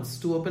 2 months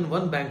to open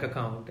one bank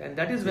account. And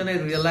that is when I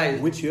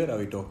realized... Which year are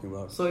we talking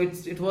about? So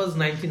it was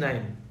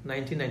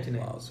 1999.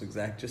 Wow, so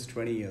just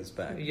 20 years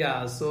back.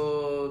 Yeah,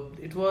 so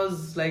it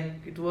was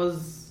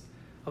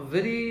a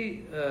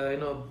very,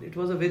 it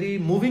was a very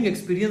moving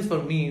experience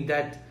for me,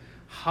 that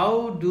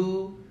how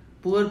do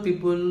poor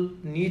people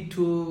need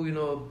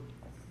to,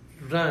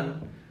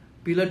 run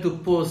pillar to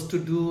post to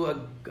do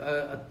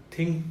a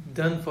thing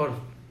done for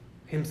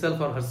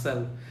himself or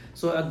herself.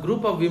 So a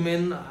group of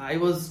women, I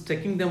was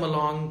taking them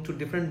along to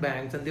different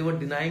banks, and they were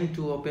denying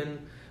to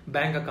open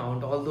bank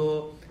account,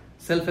 although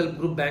self-help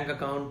group bank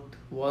account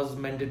was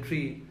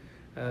mandatory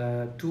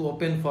to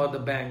open for the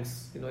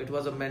banks. It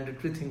was a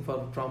mandatory thing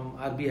from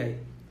RBI,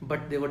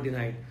 but they were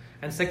denied.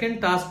 And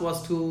second task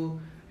was to,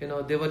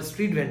 they were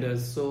street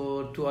vendors,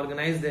 so to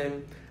organize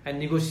them and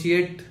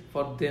negotiate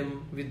for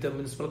them with the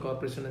municipal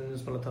corporation and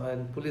municipal authority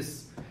and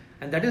police.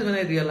 And that is when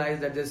I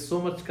realized that there's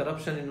so much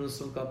corruption in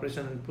municipal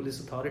corporation and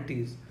police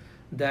authorities,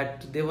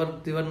 that they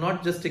were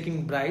not just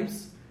taking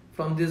bribes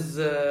from these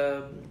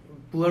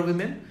poor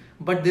women,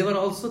 but they were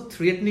also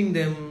threatening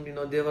them,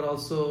 they were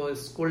also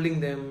scolding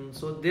them.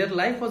 So their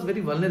life was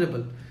very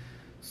vulnerable.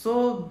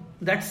 So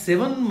that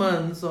 7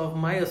 months of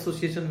my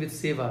association with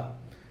Seva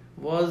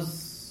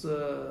was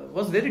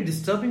very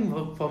disturbing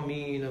for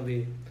me in a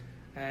way.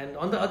 And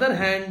on the other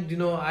hand,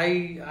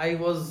 I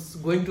was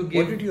going to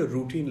give... What did your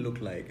routine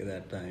look like at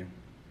that time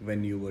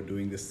when you were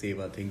doing the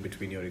Seva thing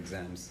between your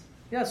exams?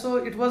 Yeah, so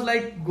it was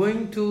like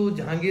going to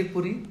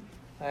Jahangirpuri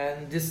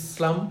and this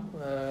slum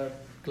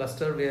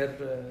cluster where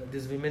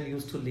these women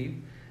used to live,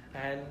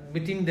 and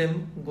meeting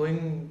them,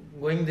 going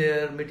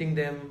there, meeting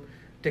them,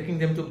 taking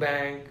them to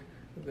bank,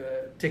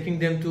 taking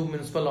them to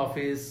municipal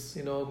office,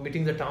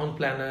 meeting the town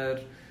planner,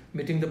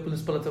 meeting the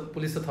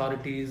police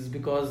authorities,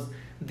 because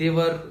they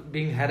were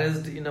being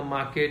harassed in a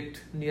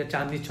market near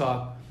Chandni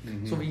Chowk.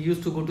 Mm-hmm. So we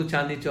used to go to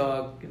Chandni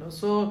Chowk,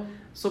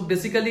 so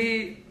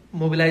basically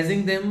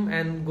mobilizing them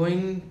and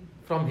going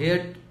from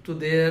here to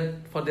there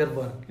for their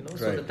work,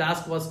 So Right. the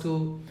task was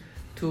to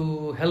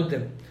help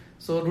them.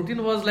 So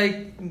routine was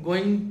like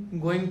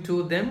going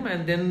to them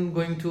and then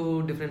going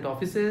to different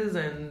offices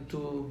and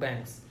to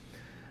banks.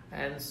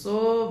 And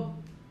so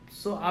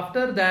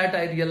after that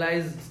I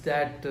realized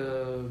that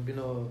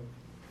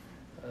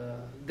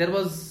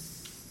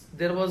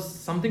there was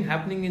something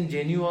happening in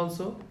JNU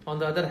also, on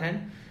the other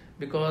hand,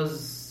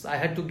 because I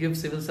had to give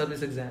civil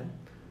service exam,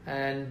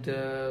 and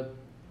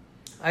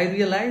I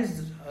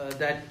realized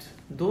that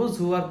those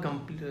who are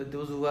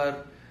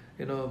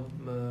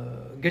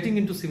getting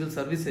into civil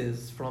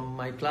services from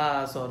my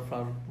class or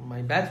from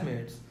my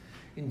batchmates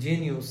in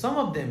JNU, some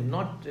of them,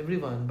 not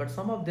everyone, but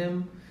some of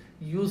them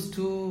used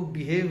to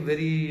behave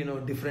very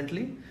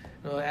differently,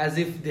 as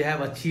if they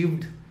have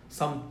achieved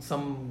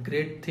some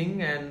great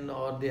thing,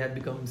 or they have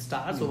become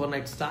stars,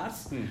 overnight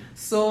stars.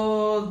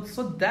 So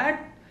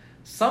that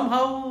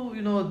somehow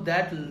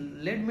that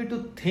led me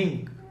to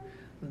think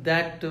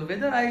that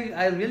whether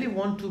I really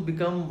want to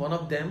become one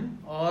of them,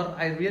 or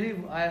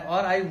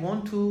I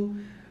want to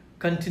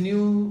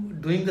continue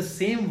doing the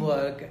same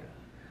work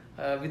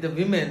with the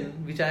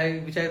women which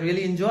I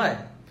really enjoy.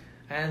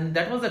 And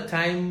that was the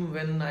time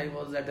when I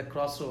was at the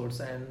crossroads,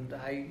 and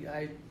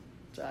I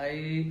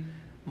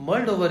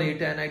mulled over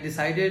it, and I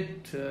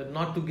decided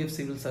not to give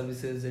civil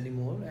services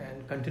anymore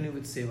and continue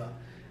with Seva.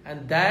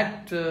 And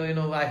that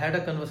I had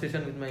a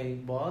conversation with my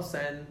boss,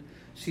 and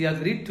she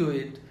agreed to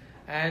it.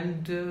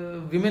 And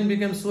women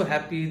became so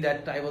happy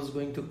that I was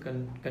going to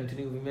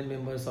continue, women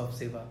members of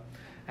Seva.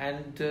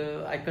 And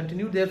I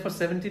continued there for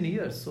 17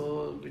 years.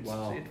 So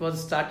it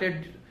was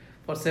started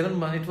for 7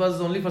 months. It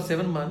was only for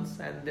 7 months,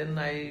 and then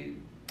I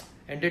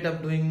ended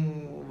up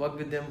doing work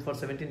with them for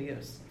 17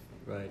 years.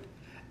 Right.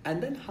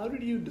 And then how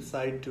did you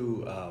decide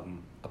to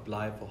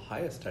apply for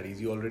higher studies?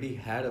 You already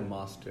had a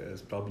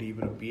master's, probably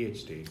even a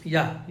PhD.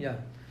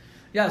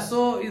 Yeah.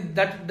 So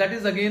that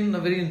is again a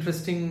very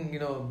interesting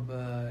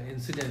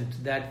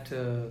incident, that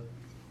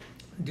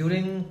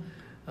during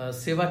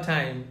Seva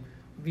time,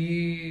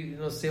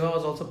 Seva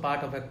was also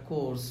part of a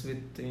course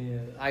with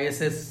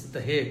ISS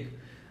The Hague,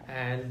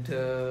 and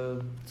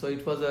so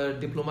it was a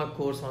diploma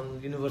course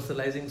on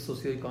universalizing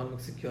socio-economic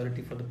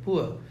security for the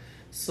poor.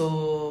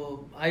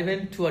 So I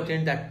went to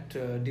attend that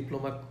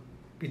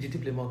PG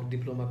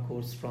diploma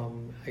course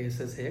from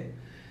ISS Hague,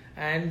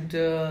 and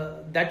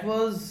that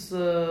was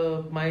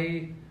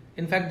my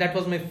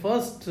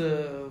first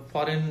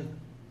foreign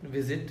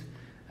visit.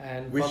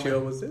 And which year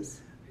was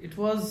this? It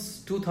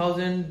was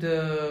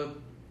 2002.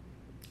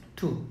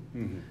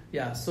 Mm-hmm.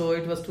 Yeah, so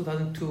it was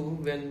 2002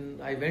 when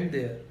I went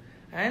there,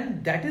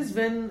 and that is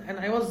when, and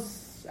I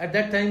was at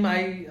that time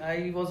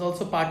I was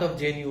also part of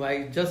JNU.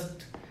 I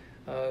just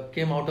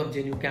came out of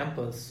JNU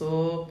campus.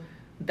 So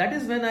that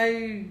is when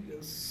I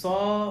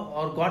saw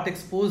or got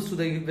exposed to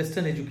the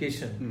Western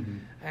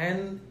education,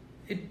 and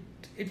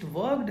it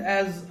worked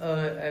as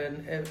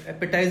an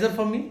appetizer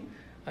for me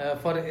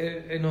for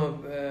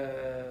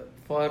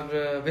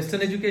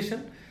Western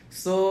education.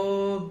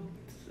 So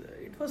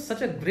it was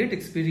such a great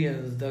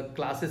experience. The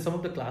classes, some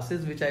of the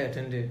classes which I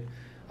attended,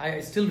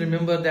 I still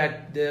remember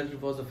that there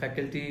was a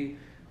faculty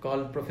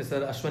called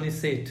Professor Ashwani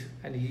Seth,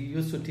 and he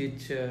used to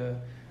teach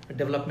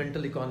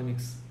developmental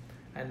economics,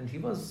 and he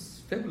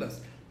was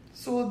fabulous.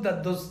 So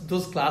that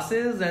those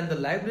classes and the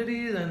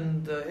libraries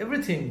and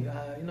everything,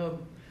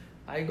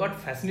 I got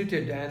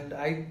fascinated, and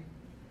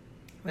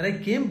when I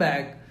came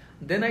back,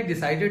 then I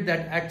decided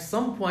that at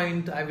some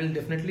point I will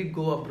definitely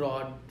go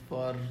abroad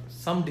for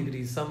some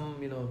degree, some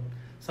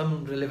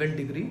relevant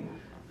degree.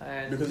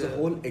 And because the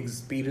whole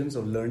experience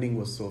of learning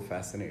was so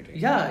fascinating.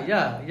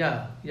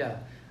 Yeah.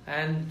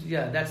 And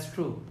yeah, that's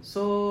true.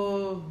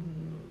 So,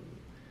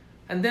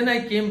 and then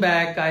I came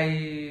back,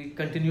 I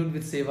continued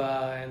with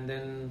Seva, and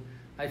then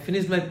I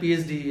finished my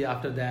PhD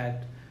after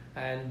that.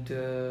 And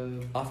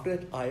after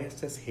that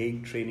ISS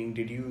Hague training,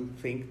 did you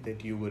think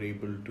that you were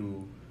able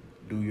to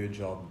do your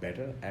job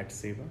better at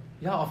Seva?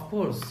 Yeah, of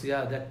course.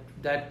 Yeah,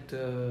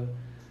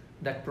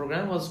 that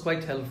program was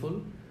quite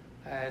helpful,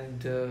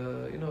 and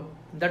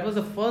that was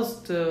the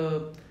first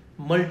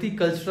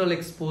multicultural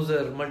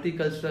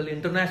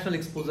international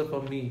exposure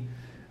for me.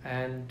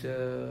 And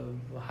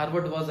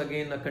Harvard was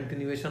again a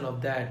continuation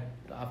of that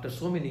after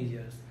so many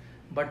years.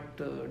 But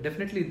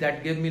definitely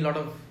that gave me a lot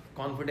of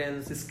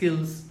confidence,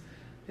 skill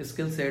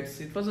sets.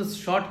 It was a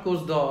short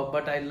course though,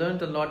 but I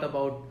learned a lot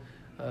about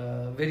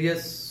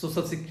various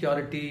social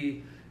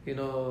security,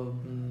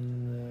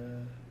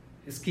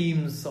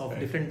 schemes of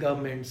different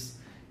governments.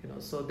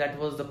 So that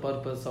was the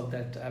purpose of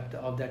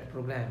that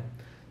program.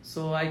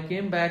 So I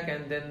came back,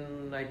 and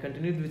then I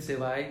continued with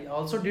Seva. I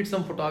also did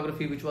some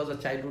photography, which was a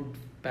childhood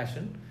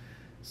passion.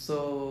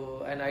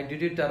 So, and I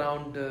did it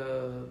around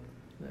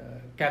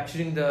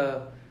capturing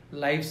the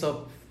lives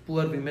of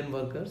poor women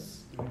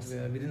workers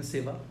within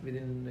Seva,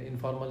 within the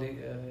informal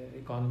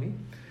economy.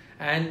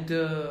 And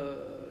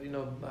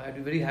I'd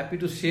be very happy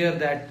to share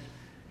that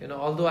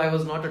although I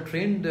was not a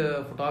trained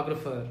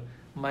photographer,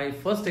 my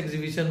first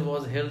exhibition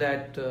was held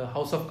at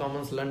House of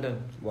Commons,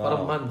 London. Wow.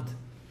 For a month.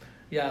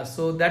 Yeah,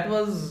 so that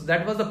was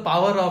the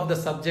power of the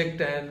subject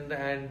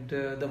and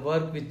the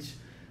work which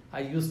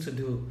I used to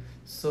do.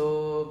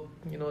 So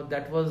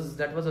that was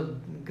a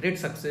great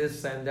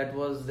success, and that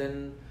was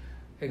then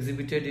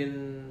exhibited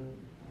in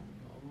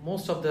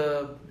most of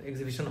the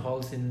exhibition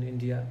halls in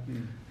India,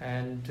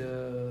 and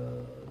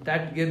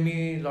that gave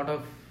me a lot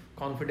of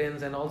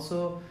confidence, and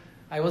also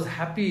I was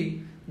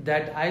happy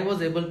that I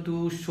was able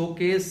to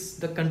showcase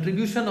the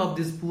contribution of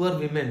these poor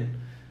women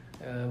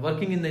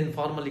working in the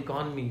informal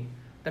economy,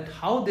 that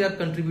how they are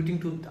contributing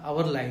to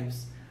our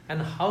lives,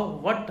 and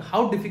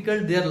how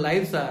difficult their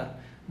lives are,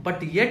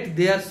 but yet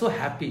they are so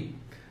happy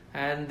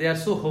and they are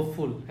so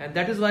hopeful. And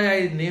that is why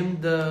I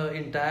named the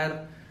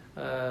entire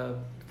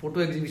photo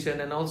exhibition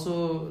and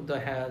also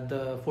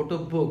the photo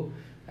book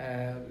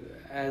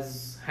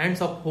as Hands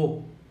of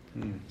Hope.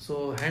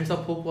 So Hands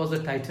of Hope was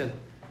the title,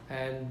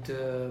 and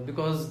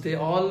because they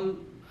all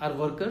are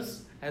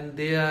workers and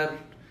they are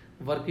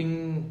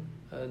working,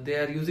 they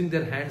are using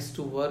their hands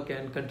to work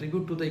and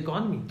contribute to the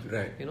economy.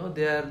 Right.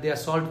 They are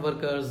salt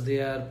workers, they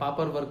are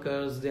paper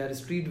workers, they are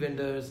street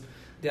vendors,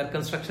 they are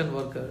construction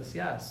workers.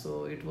 Yeah,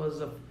 so it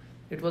was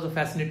a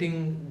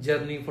fascinating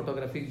journey,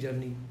 photographic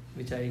journey,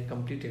 which I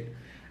completed.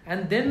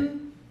 And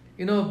then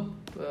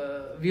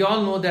we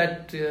all know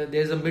that there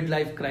is a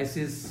midlife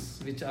crisis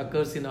which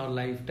occurs in our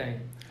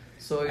lifetime.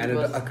 So it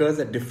occurs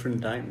at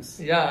different times.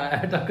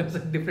 Yeah, it occurs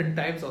at different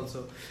times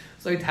also.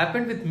 So it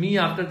happened with me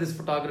after this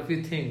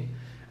photography thing.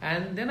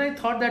 And then I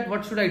thought that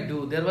what should I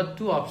do? There were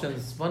two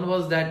options. One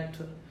was that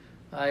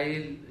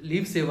I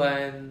leave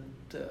Seva and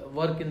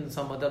work in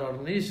some other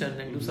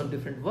organization and do some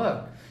different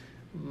work.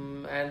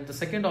 And the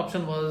second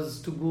option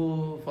was to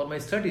go for my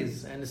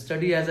studies and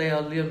study, as I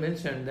earlier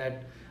mentioned,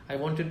 that I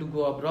wanted to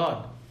go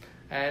abroad.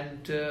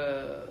 And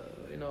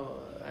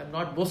I'm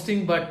not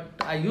boasting, but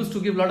I used to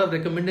give a lot of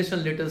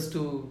recommendation letters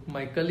to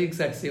my colleagues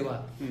at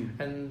Seva,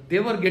 and they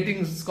were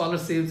getting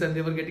scholarships and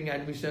they were getting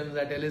admissions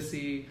at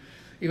LSE,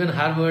 even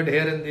Harvard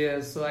here and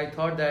there. So I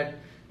thought that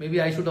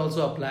maybe I should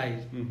also apply.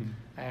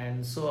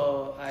 And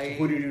so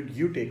Who did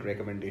you take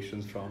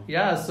recommendations from?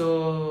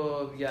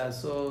 So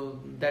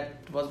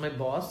that was my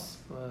boss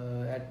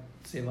at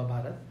Seva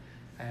Bharat,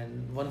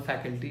 and one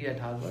faculty at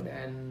Harvard,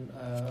 and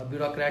a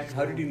bureaucrat.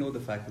 How did you know the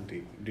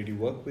faculty? Did you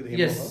work with him?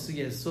 Yes.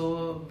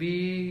 So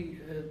she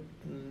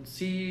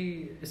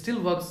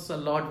still works a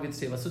lot with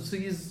Seva. So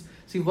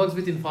she works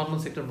with informal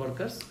sector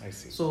workers. I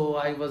see. So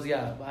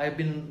I've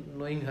been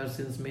knowing her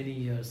since many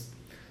years.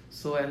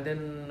 So, and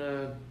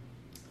then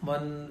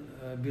one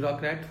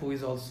bureaucrat who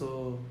is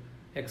also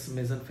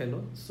ex-Mason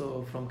fellow,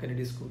 so from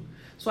Kennedy School.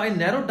 So I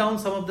narrowed down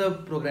some of the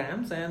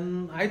programs,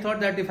 and I thought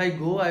that if I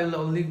go, I will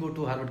only go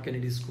to Harvard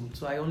Kennedy School.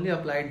 So I only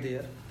applied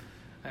there,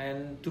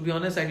 And to be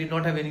honest, I did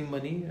not have any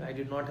money. I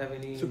did not have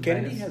any. So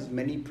Kennedy guidance. has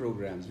many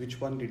programs.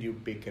 Which one did you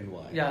pick and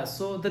why? Yeah,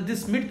 so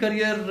this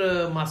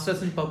mid-career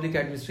Masters in Public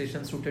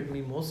Administration suited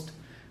me most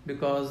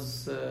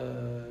because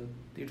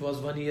it was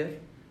 1 year.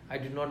 I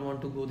did not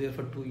want to go there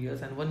for 2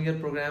 years, and 1 year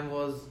program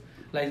was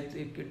like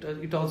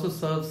it also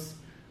serves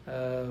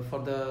for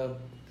the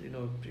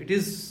it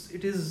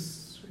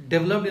is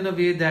developed in a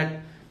way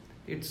that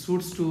it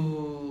suits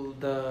to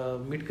the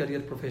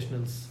mid-career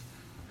professionals.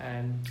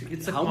 And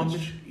it's a how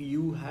much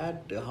you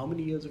had? How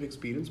many years of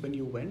experience when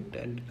you went,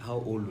 and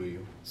how old were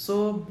you?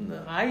 So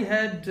I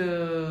had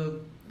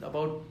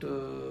about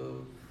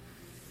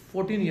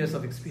 14 years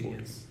of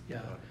experience. 14.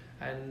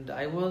 Yeah, and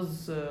I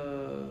was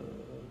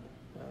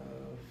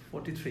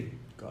 43.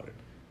 Got it.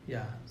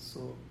 Yeah,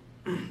 so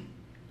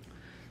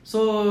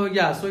so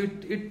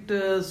it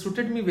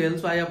suited me well.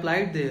 So I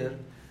applied there,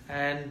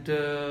 and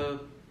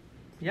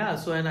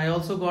and I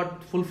also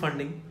got full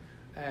funding,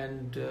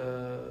 and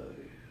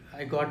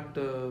I got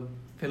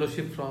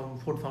fellowship from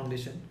Ford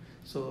Foundation.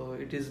 So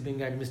it is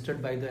being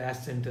administered by the ASH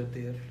Center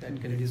there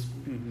at Kennedy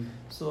School. Mm-hmm.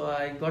 So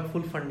I got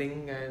full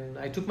funding, and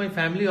I took my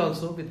family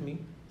also with me.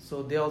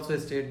 So they also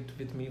stayed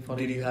with me for.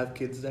 Did you have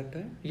kids that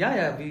time?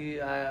 Yeah.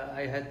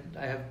 I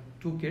have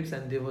 2 kids,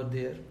 and they were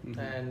there, Mm-hmm.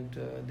 and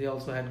they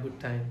also had good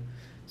time.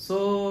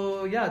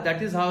 So yeah,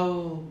 that is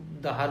how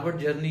the Harvard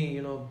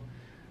journey.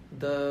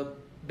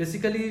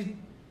 Basically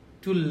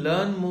to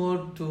learn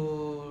more,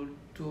 to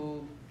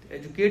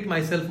educate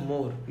myself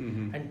more,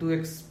 Mm-hmm. and to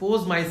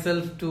expose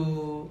myself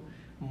to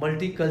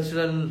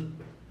multicultural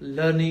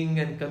learning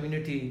and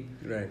community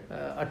Right.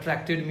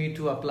 attracted me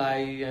to apply,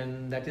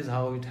 and that is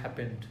how it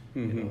happened.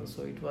 Mm-hmm.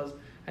 So it was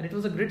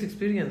a great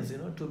experience,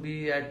 to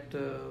be at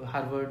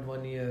Harvard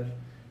 1 year.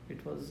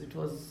 It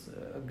was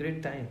a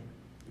great time.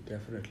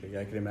 Definitely,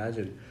 I can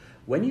imagine.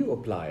 When you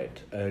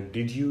applied,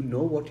 did you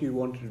know what you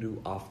wanted to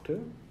do after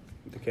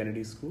the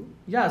Kennedy School?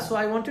 Yeah, so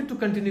I wanted to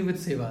continue with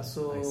Seva. I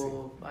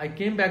So I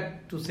came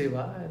back to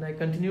Seva, and I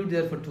continued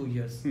there for 2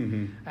 years.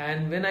 Mm-hmm.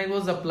 And when I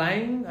was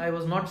applying, I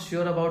was not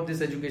sure about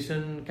this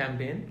education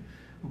campaign.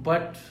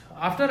 But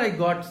after I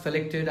got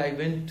selected, I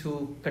went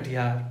to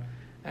Katihar.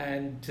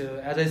 And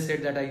as I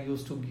said, that I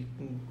used to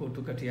go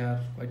to Katihar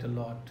quite a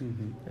lot,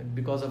 Mm-hmm. and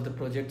because of the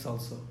projects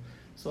also.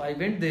 So I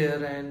went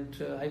there, and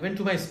I went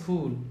to my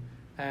school,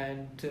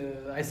 and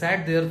I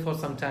sat there for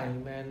some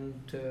time, and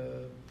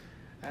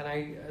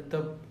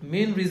the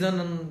main reason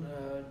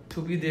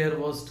to be there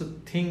was to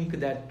think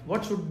that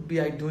what should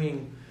be I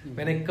doing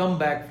when I come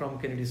back from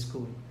Kennedy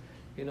School,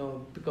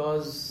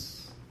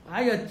 because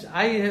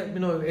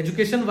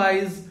education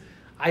wise,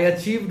 I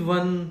achieved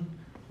one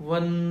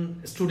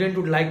student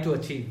would like to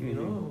achieve,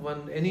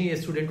 any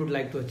student would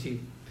like to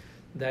achieve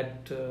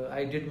that.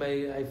 I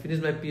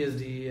finished my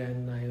PhD,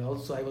 and I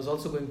was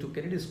also going to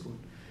Kennedy School.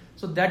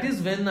 So that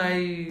is when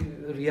I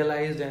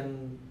realized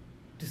and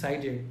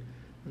decided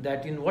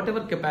that in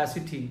whatever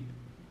capacity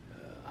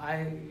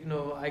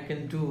I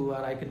can do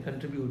or I can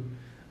contribute,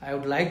 I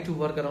would like to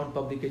work around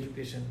public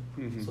education.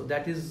 Mm-hmm. So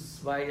that is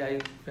why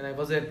when I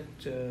was at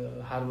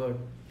Harvard,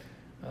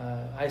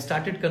 I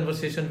started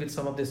conversation with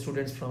some of the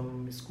students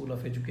from School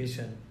of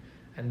Education,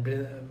 and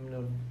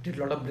did a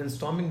lot of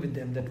brainstorming with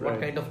them that what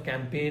Right. kind of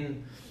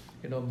campaign,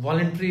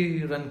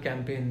 voluntary run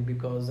campaign,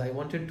 because I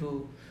wanted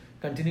to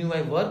continue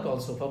my work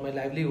also for my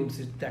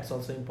livelihoods. That's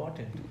also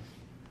important.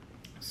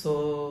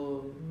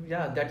 So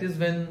yeah, that is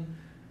when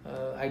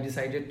I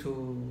decided to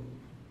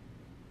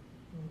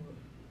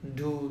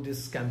do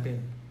this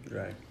campaign.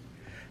 Right.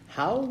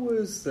 How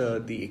was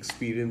the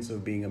experience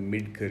of being a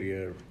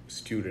mid-career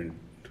student?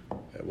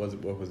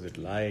 What was it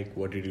like?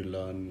 What did you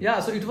learn? Yeah,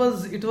 so it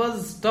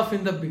was tough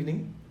in the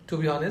beginning, to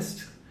be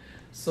honest.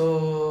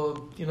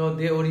 So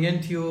they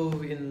orient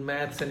you in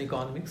maths and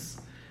economics,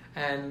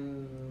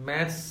 and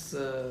maths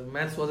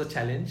was a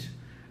challenge,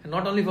 and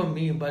not only for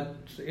me, but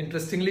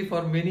interestingly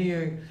for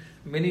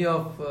many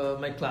of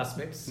my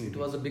classmates. Mm-hmm. It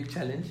was a big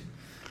challenge,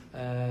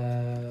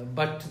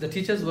 but the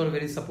teachers were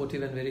very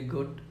supportive and very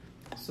good.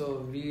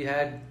 So we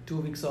had 2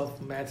 weeks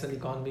of maths and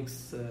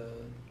economics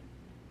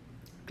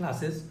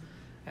classes,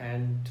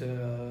 and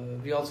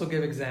we also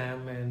gave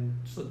exam, and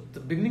so the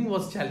beginning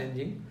was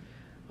challenging.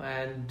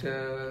 And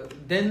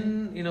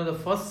then the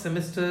first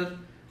semester,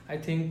 I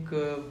think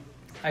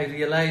I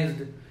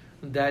realized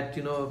that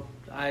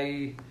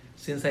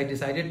since I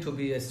decided to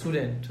be a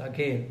student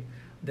again,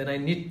 then I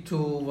need to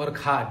work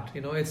hard.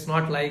 It's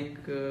not like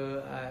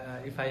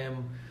if I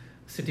am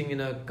sitting in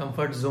a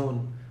comfort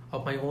zone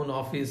of my own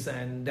office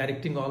and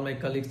directing all my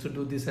colleagues to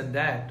do this and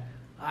that.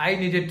 I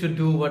needed to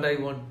do what I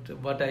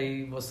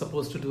was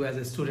supposed to do as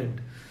a student.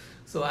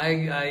 So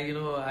I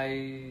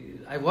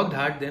worked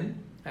hard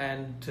then,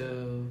 and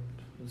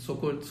so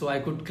I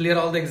could clear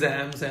all the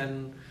exams,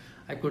 and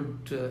I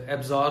could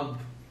absorb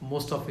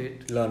most of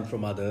it. Learn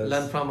from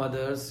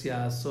others.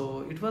 Yeah.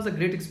 So it was a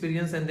great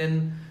experience, and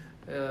then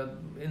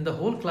in the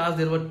whole class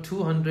there were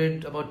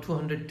about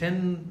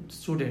 210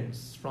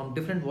 students from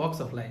different walks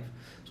of life.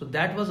 So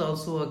that was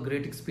also a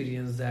great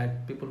experience,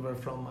 that people were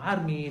from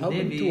Army, How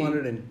Navy.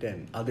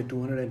 210? Are there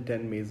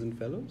 210 Mason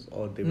Fellows,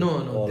 or they were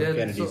No, all they're-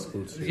 Kennedy so,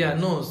 School students? Yeah,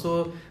 no.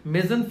 So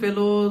Mason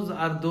Fellows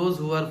are those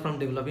who are from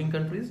developing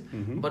countries,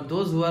 but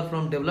those who are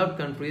from developed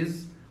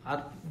countries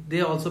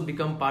they also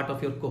become part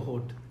of your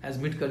cohort as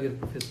mid-career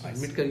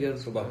professionals. Mid-career.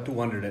 So about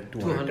 200,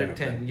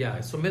 210.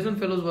 Yeah. So Mason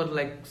Fellows were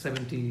like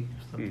 70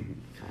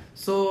 something.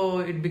 So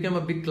it became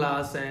a big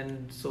class,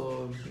 and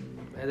so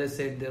as I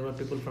said, there were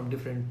people from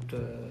different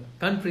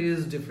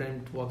countries,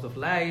 different walks of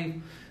life.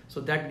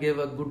 So that gave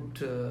a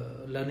good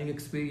learning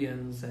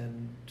experience,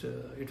 and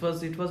it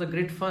was a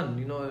great fun,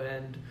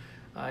 And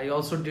I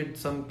also did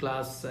some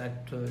class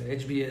at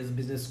HBS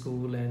Business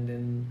School, and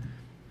then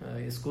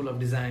School of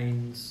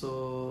Design.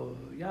 So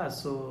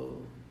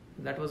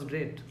that was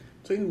great.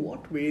 So in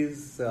what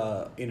ways,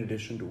 in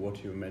addition to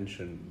what you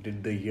mentioned,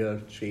 did the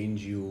year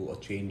change you or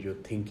change your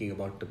thinking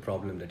about the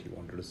problem that you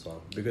wanted to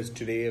solve? Because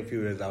today, a few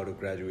years out of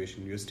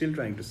graduation, you're still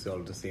trying to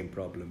solve the same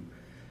problem.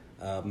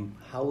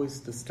 How is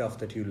the stuff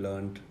that you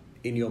learned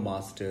in your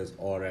masters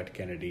or at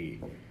Kennedy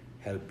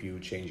help you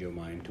change your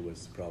mind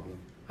towards the problem?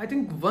 I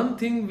think one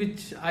thing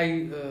which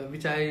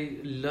I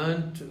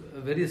learned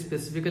very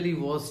specifically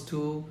was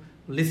to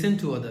listen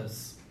to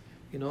others,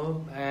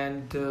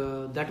 and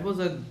that was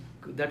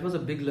a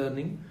big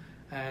learning,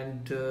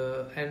 and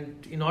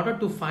in order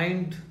to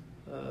find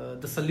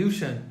the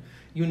solution,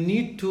 you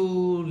need to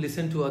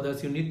listen to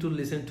others, you need to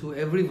listen to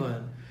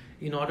everyone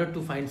in order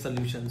to find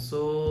solutions.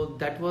 So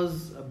that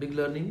was a big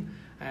learning.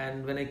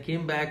 And when I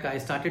came back, I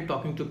started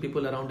talking to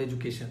people around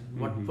education.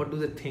 What do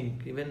they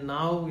think? Even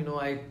now,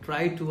 I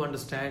try to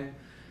understand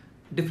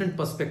different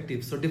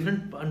perspectives. So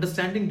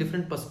understanding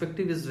different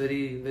perspective is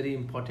very, very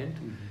important.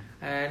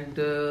 And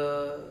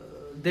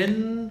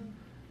then,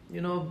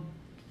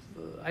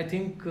 I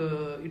think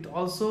it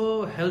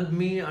also helped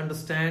me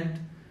understand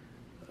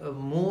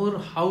more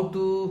how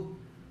to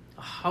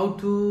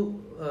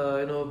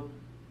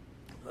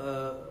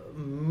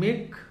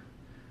make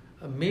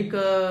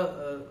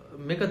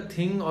a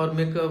thing, or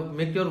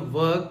make your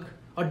work,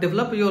 or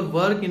develop your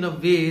work in a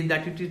way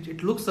that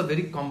it looks a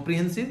very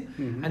comprehensive,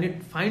 and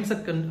it finds a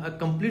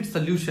complete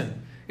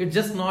solution. It's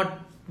just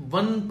not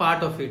one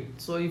part of it.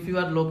 So if you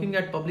are looking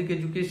at public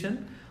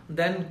education,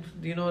 then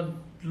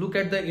look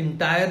at the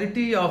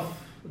entirety of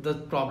the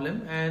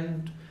problem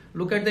and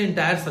look at the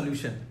entire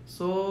solution.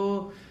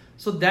 So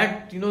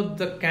that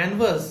the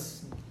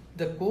canvas,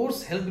 the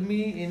course helped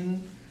me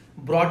in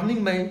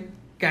broadening my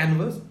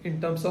canvas in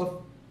terms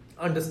of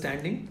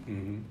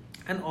understanding,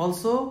 and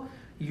also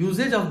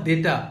usage of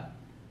data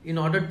in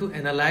order to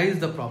analyze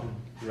the problem,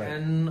 right,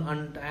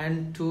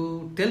 and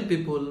to tell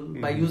people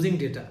by using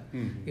data.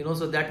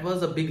 So that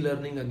was a big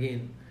learning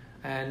again,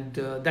 and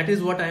that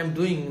is what I am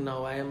doing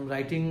now. I am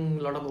writing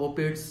a lot of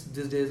op-eds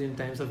these days in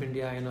Times of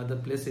India and other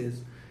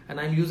places, and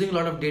I'm using a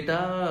lot of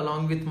data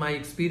along with my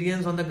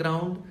experience on the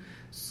ground.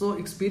 So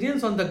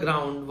experience on the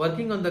ground,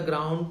 working on the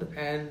ground,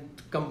 and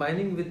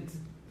combining with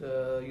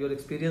your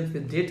experience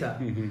with data,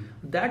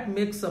 that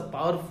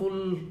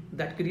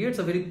creates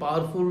a very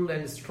powerful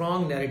and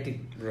strong narrative,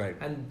 right?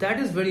 And that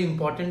is very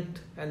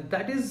important, and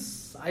that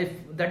is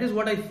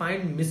what I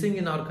find missing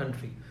in our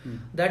country.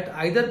 That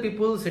either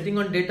people sitting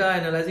on data,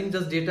 analyzing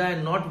just data,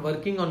 and not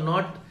working or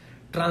not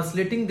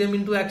translating them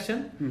into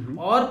action,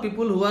 or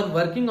people who are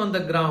working on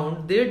the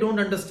ground, they don't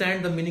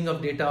understand the meaning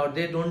of data, or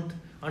they don't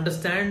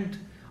understand,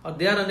 or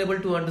they are unable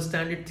to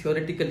understand it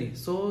theoretically.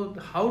 So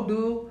how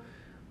do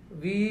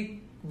we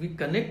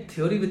connect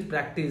theory with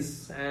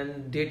practice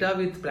and data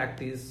with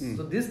practice?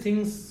 So these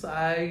things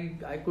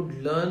I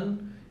could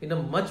learn in a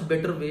much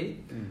better way,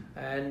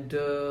 and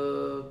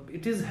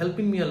it is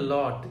helping me a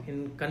lot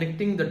in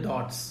connecting the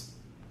dots.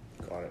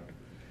 Got it.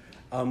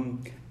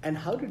 And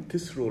how did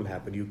this role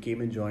happen? You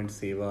came and joined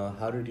SEWA.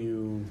 How did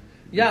you?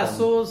 Yeah,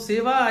 so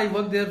SEWA, I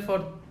worked there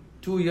for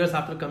 2 years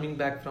after coming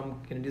back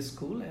from Kennedy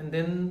School, and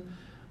then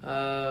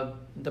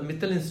the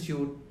Mittal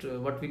Institute,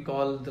 what we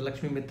call the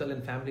Lakshmi Mittal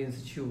and Family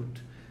Institute.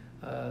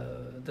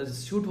 The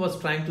institute was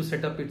trying to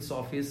set up its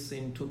office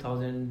in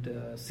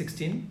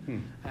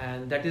 2016,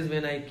 and that is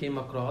when I came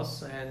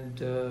across,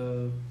 and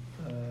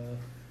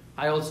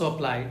I also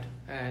applied,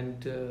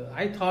 and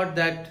I thought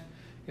that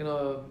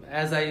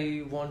as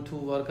I want to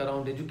work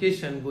around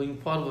education going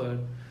forward,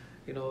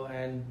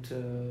 and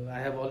I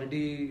have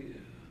already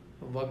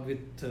worked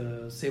with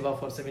SEWA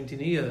for 17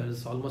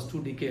 years, almost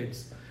 2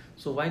 decades.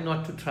 So why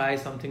not to try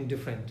something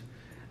different?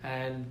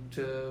 And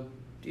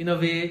in a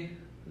way,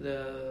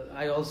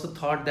 I also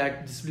thought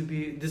that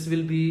this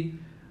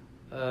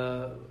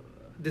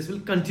will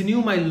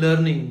continue my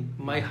learning,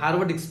 my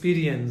Harvard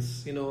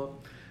experience,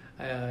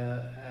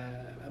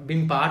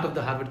 being part of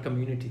the Harvard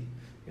community,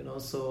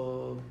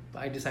 So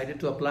I decided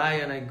to apply,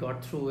 and I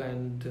got through,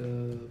 and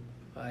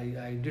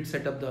I did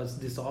set up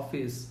this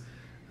office,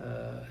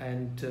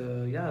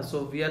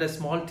 so we are a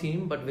small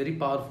team but very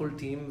powerful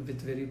team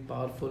with very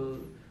powerful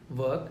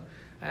work.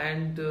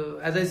 And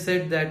as I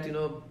said that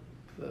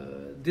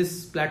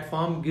this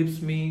platform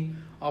gives me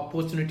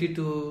opportunity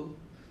to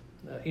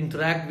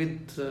interact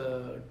with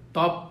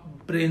top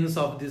brains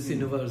of this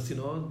universe,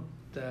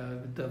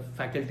 the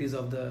faculties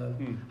of the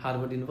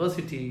Harvard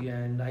University,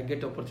 and I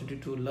get opportunity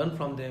to learn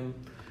from them,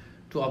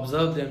 to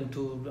observe them,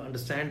 to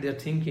understand their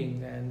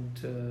thinking, and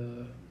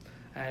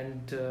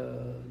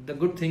the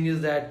good thing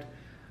is that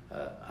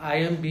I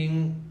am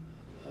being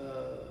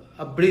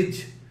a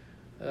bridge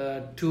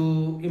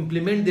to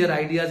implement their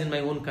ideas in my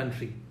own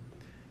country.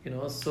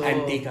 So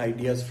and take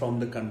ideas from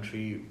the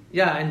country.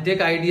 Yeah, and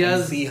take ideas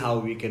and see how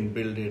we can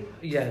build it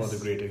yes, for the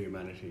greater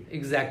humanity.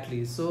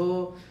 Exactly.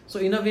 So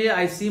in a way,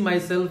 I see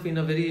myself in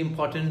a very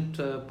important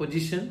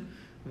position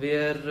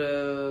where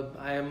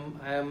I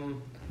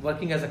am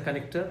working as a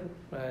connector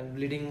and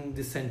leading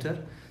this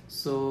center.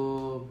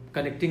 So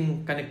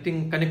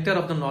connector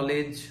of the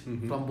knowledge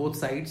from both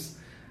sides,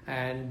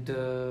 and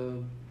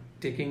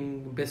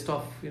taking best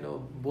of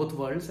both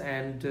worlds,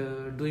 and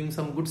doing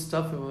some good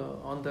stuff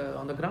on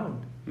the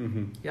ground.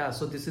 Yeah,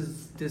 so this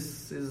is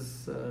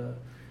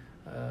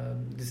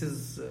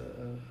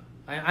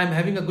I'm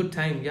having a good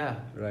time. Yeah,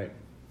 right.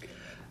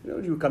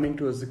 You're coming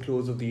towards the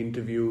close of the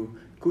interview.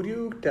 Could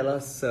you tell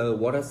us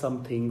what are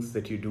some things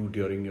that you do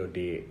during your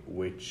day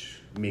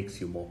which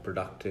makes you more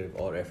productive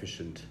or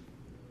efficient?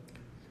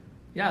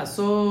 Yeah,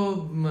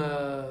 so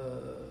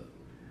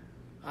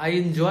I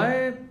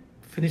enjoy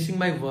finishing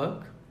my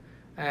work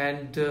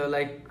and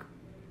like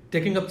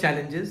taking up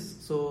challenges.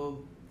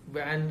 So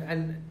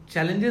and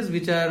challenges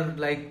which are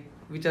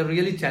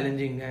really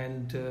challenging,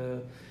 and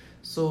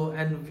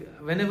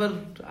whenever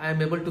I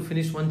am able to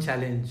finish one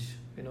challenge,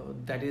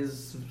 that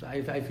is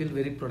I feel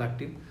very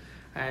productive,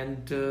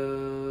 and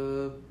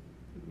and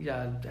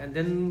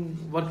then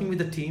working with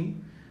the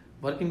team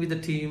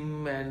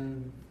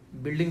and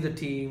building the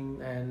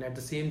team, and at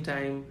the same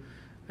time,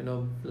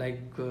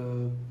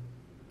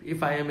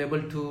 if I am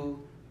able to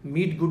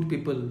meet good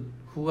people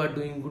who are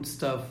doing good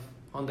stuff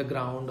on the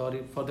ground or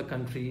for the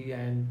country,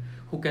 and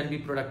who can be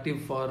productive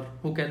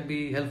who can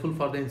be helpful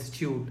for the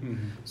institute.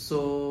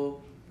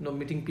 So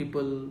meeting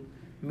people,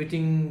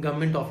 meeting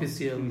government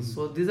officials.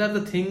 So these are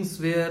the things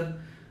where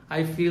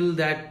I feel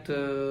that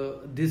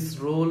this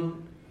role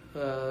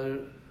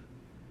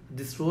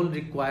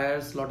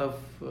requires a lot of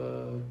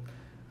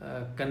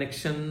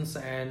connections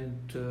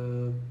and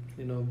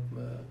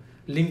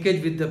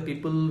linkage with the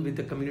people, with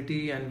the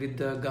community, and with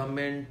the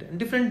government, and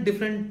different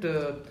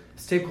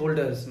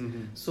stakeholders.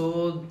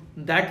 So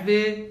that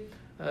way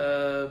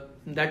I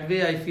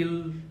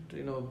feel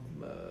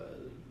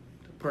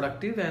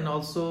productive, and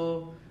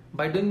also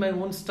by doing my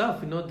own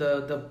stuff,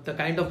 the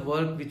kind of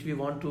work which we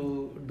want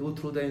to do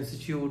through the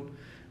institute.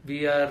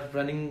 We are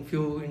running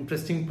few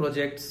interesting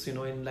projects,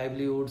 in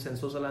livelihoods and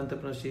social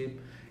entrepreneurship,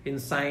 in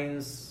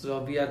science.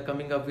 We are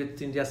coming up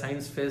with India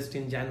Science Fest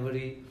in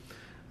January,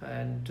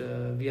 and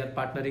we are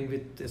partnering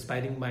with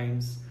Aspiring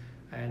Minds,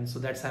 and so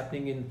that's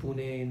happening in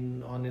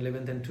Pune on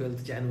 11th and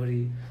 12th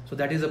January. So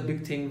that is a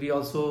big thing. We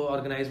also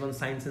organize one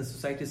Science and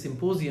Society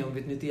Symposium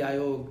with Niti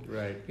Aayog.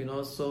 Right.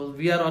 So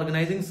we are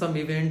organizing some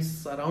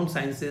events around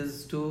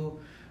sciences to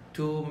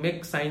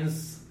make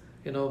science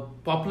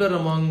popular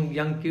among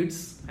young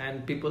kids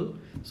and people.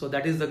 So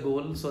that is the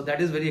goal. So that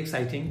is very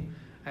exciting,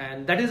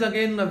 and that is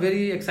again a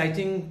very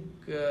exciting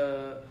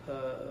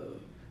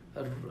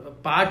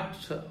part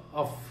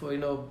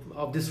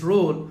of this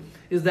role,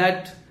 is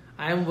that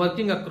I am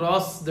working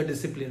across the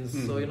disciplines.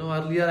 So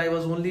earlier I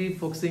was only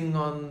focusing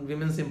on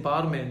women's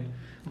empowerment,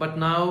 but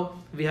now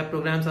we have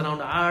programs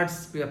around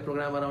arts, we have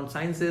program around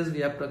sciences, we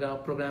have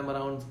program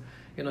around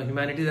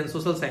humanities and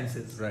social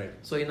sciences. Right.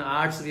 So in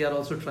arts, we are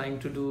also trying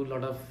to do a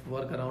lot of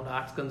work around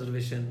arts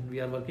conservation. We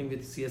are working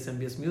with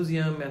CSMBS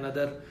Museum and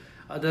other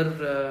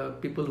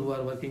people who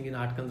are working in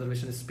art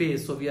conservation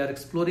space. So we are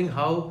exploring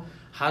how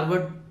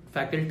Harvard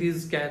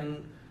faculties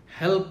can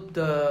help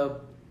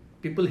the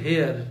people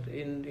here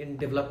in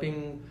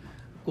developing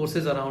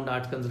courses around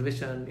art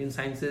conservation. In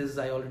sciences,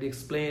 I already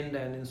explained,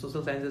 and in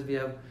social sciences, we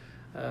have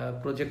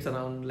projects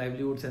around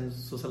livelihoods and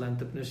social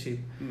entrepreneurship.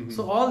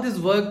 So all this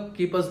work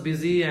keep us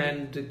busy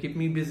and keep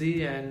me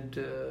busy, and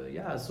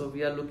so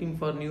we are looking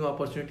for new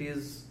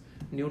opportunities,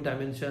 new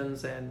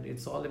dimensions, and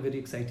it's all very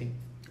exciting.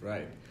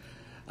 Right.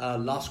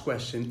 Last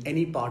question.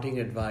 Any parting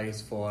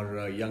advice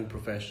for young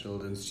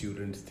professionals and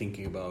students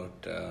thinking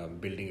about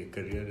building a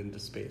career in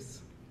this space?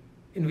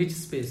 In which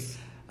space?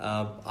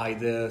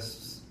 Either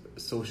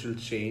social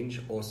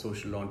change or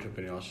social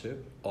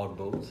entrepreneurship, or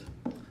both.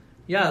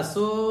 Yeah,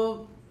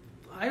 so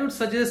I would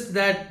suggest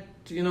that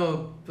to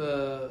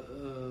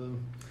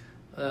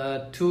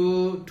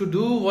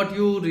do what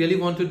you really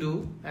want to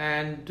do,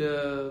 and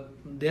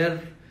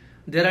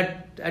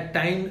there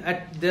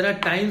are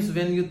times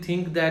when you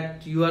think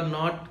that you are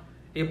not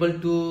able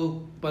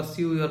to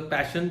pursue your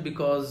passion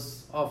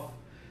because of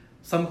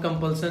some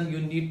compulsion. You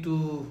need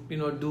to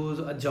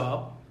do a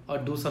job or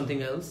do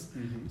something else.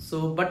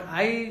 So, but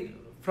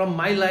from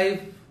my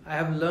life, I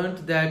have learned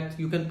that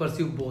you can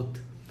pursue both,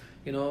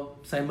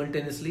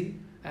 simultaneously.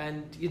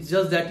 And it's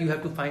just that you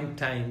have to find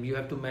time, you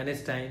have to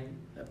manage time.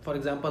 For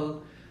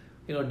example,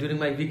 during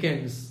my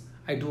weekends,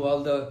 I do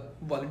all the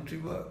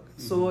voluntary work.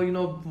 So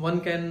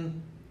one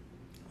can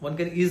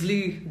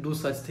easily do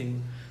such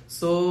thing.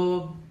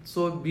 So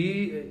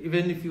be,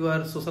 even if you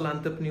are social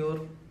entrepreneur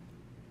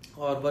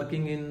or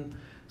working in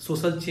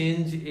social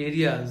change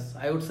areas,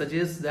 I would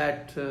suggest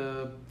that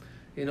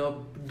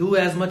do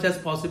as much as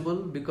possible,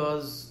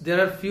 because there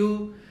are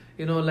few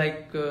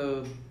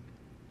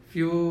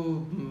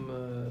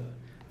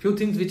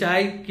things which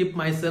I keep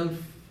myself,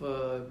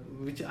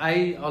 which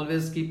I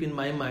always keep in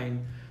my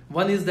mind.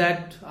 One is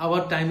that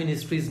our time in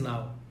history is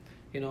now.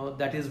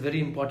 That is very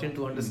important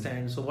to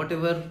understand. So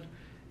whatever,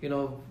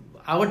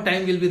 our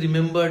time will be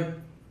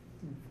remembered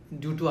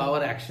due to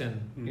our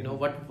action.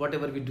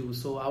 Whatever we do.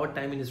 So our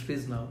time in history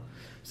is now.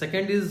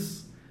 Second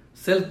is,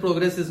 self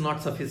progress is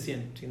not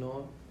sufficient.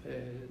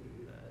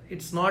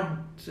 It's not.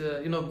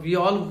 We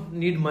all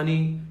need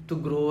money to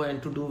grow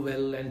and to do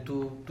well and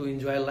to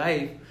enjoy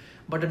life.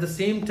 But at the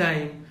same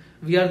time,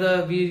 we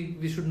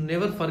should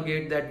never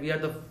forget that we are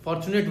the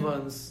fortunate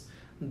ones,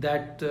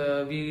 that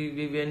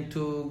we went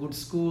to good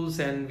schools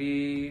and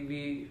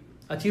we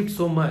achieved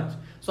so much.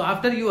 So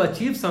after you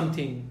achieve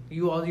something,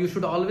 you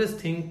should always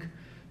think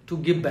to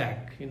give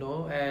back,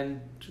 and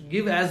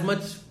give as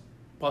much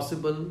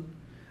possible.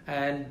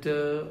 And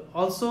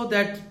also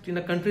that in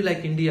a country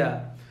like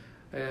India,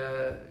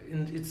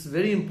 it's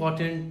very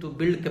important to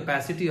build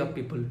capacity of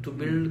people, to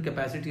build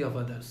capacity of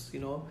others,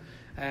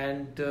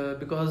 and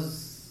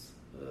because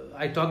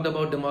I talked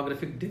about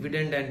demographic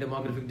dividend and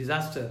demographic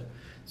disaster.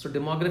 So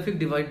demographic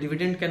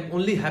dividend can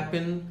only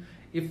happen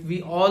if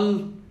we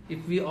all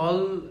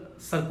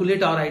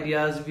circulate our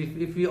ideas,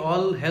 if we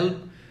all help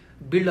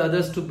build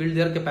others to build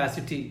their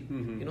capacity.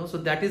 So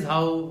that is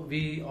how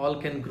we all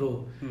can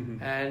grow.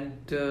 And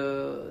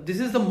this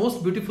is the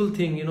most beautiful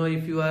thing,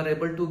 if you are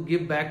able to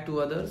give back to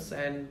others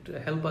and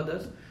help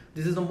others.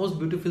 This is the most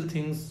beautiful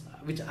things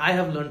which I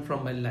have learned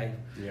from my life.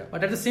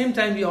 But at the same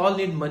time, we all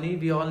need money.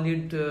 We all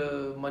need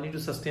money to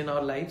sustain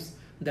our lives.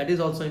 That is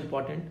also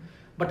important.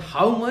 But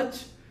how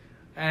much?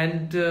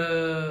 And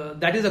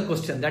that is a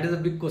question. That is a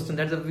big question.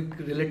 That is a big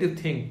relative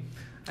thing.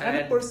 And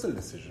a personal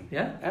decision.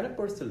 Yeah? And a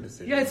personal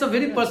decision. Yeah, it's a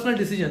very personal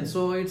decision.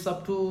 So it's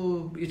up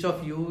to each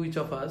of you, each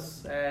of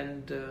us.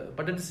 And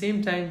but at the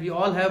same time, we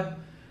all have,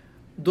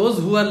 those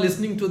who are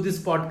listening to this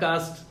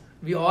podcast,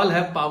 we all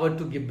have power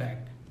to give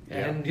back.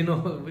 And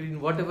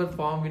in whatever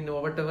form, in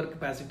whatever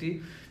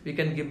capacity we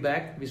can give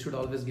back, we should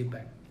always give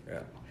back. Yeah.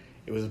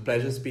 It was a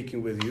pleasure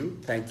speaking with you.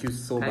 Thank you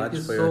so much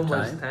for your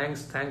time.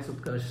 Thanks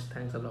Utkarsh.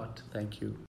 Thanks a lot. Thank you.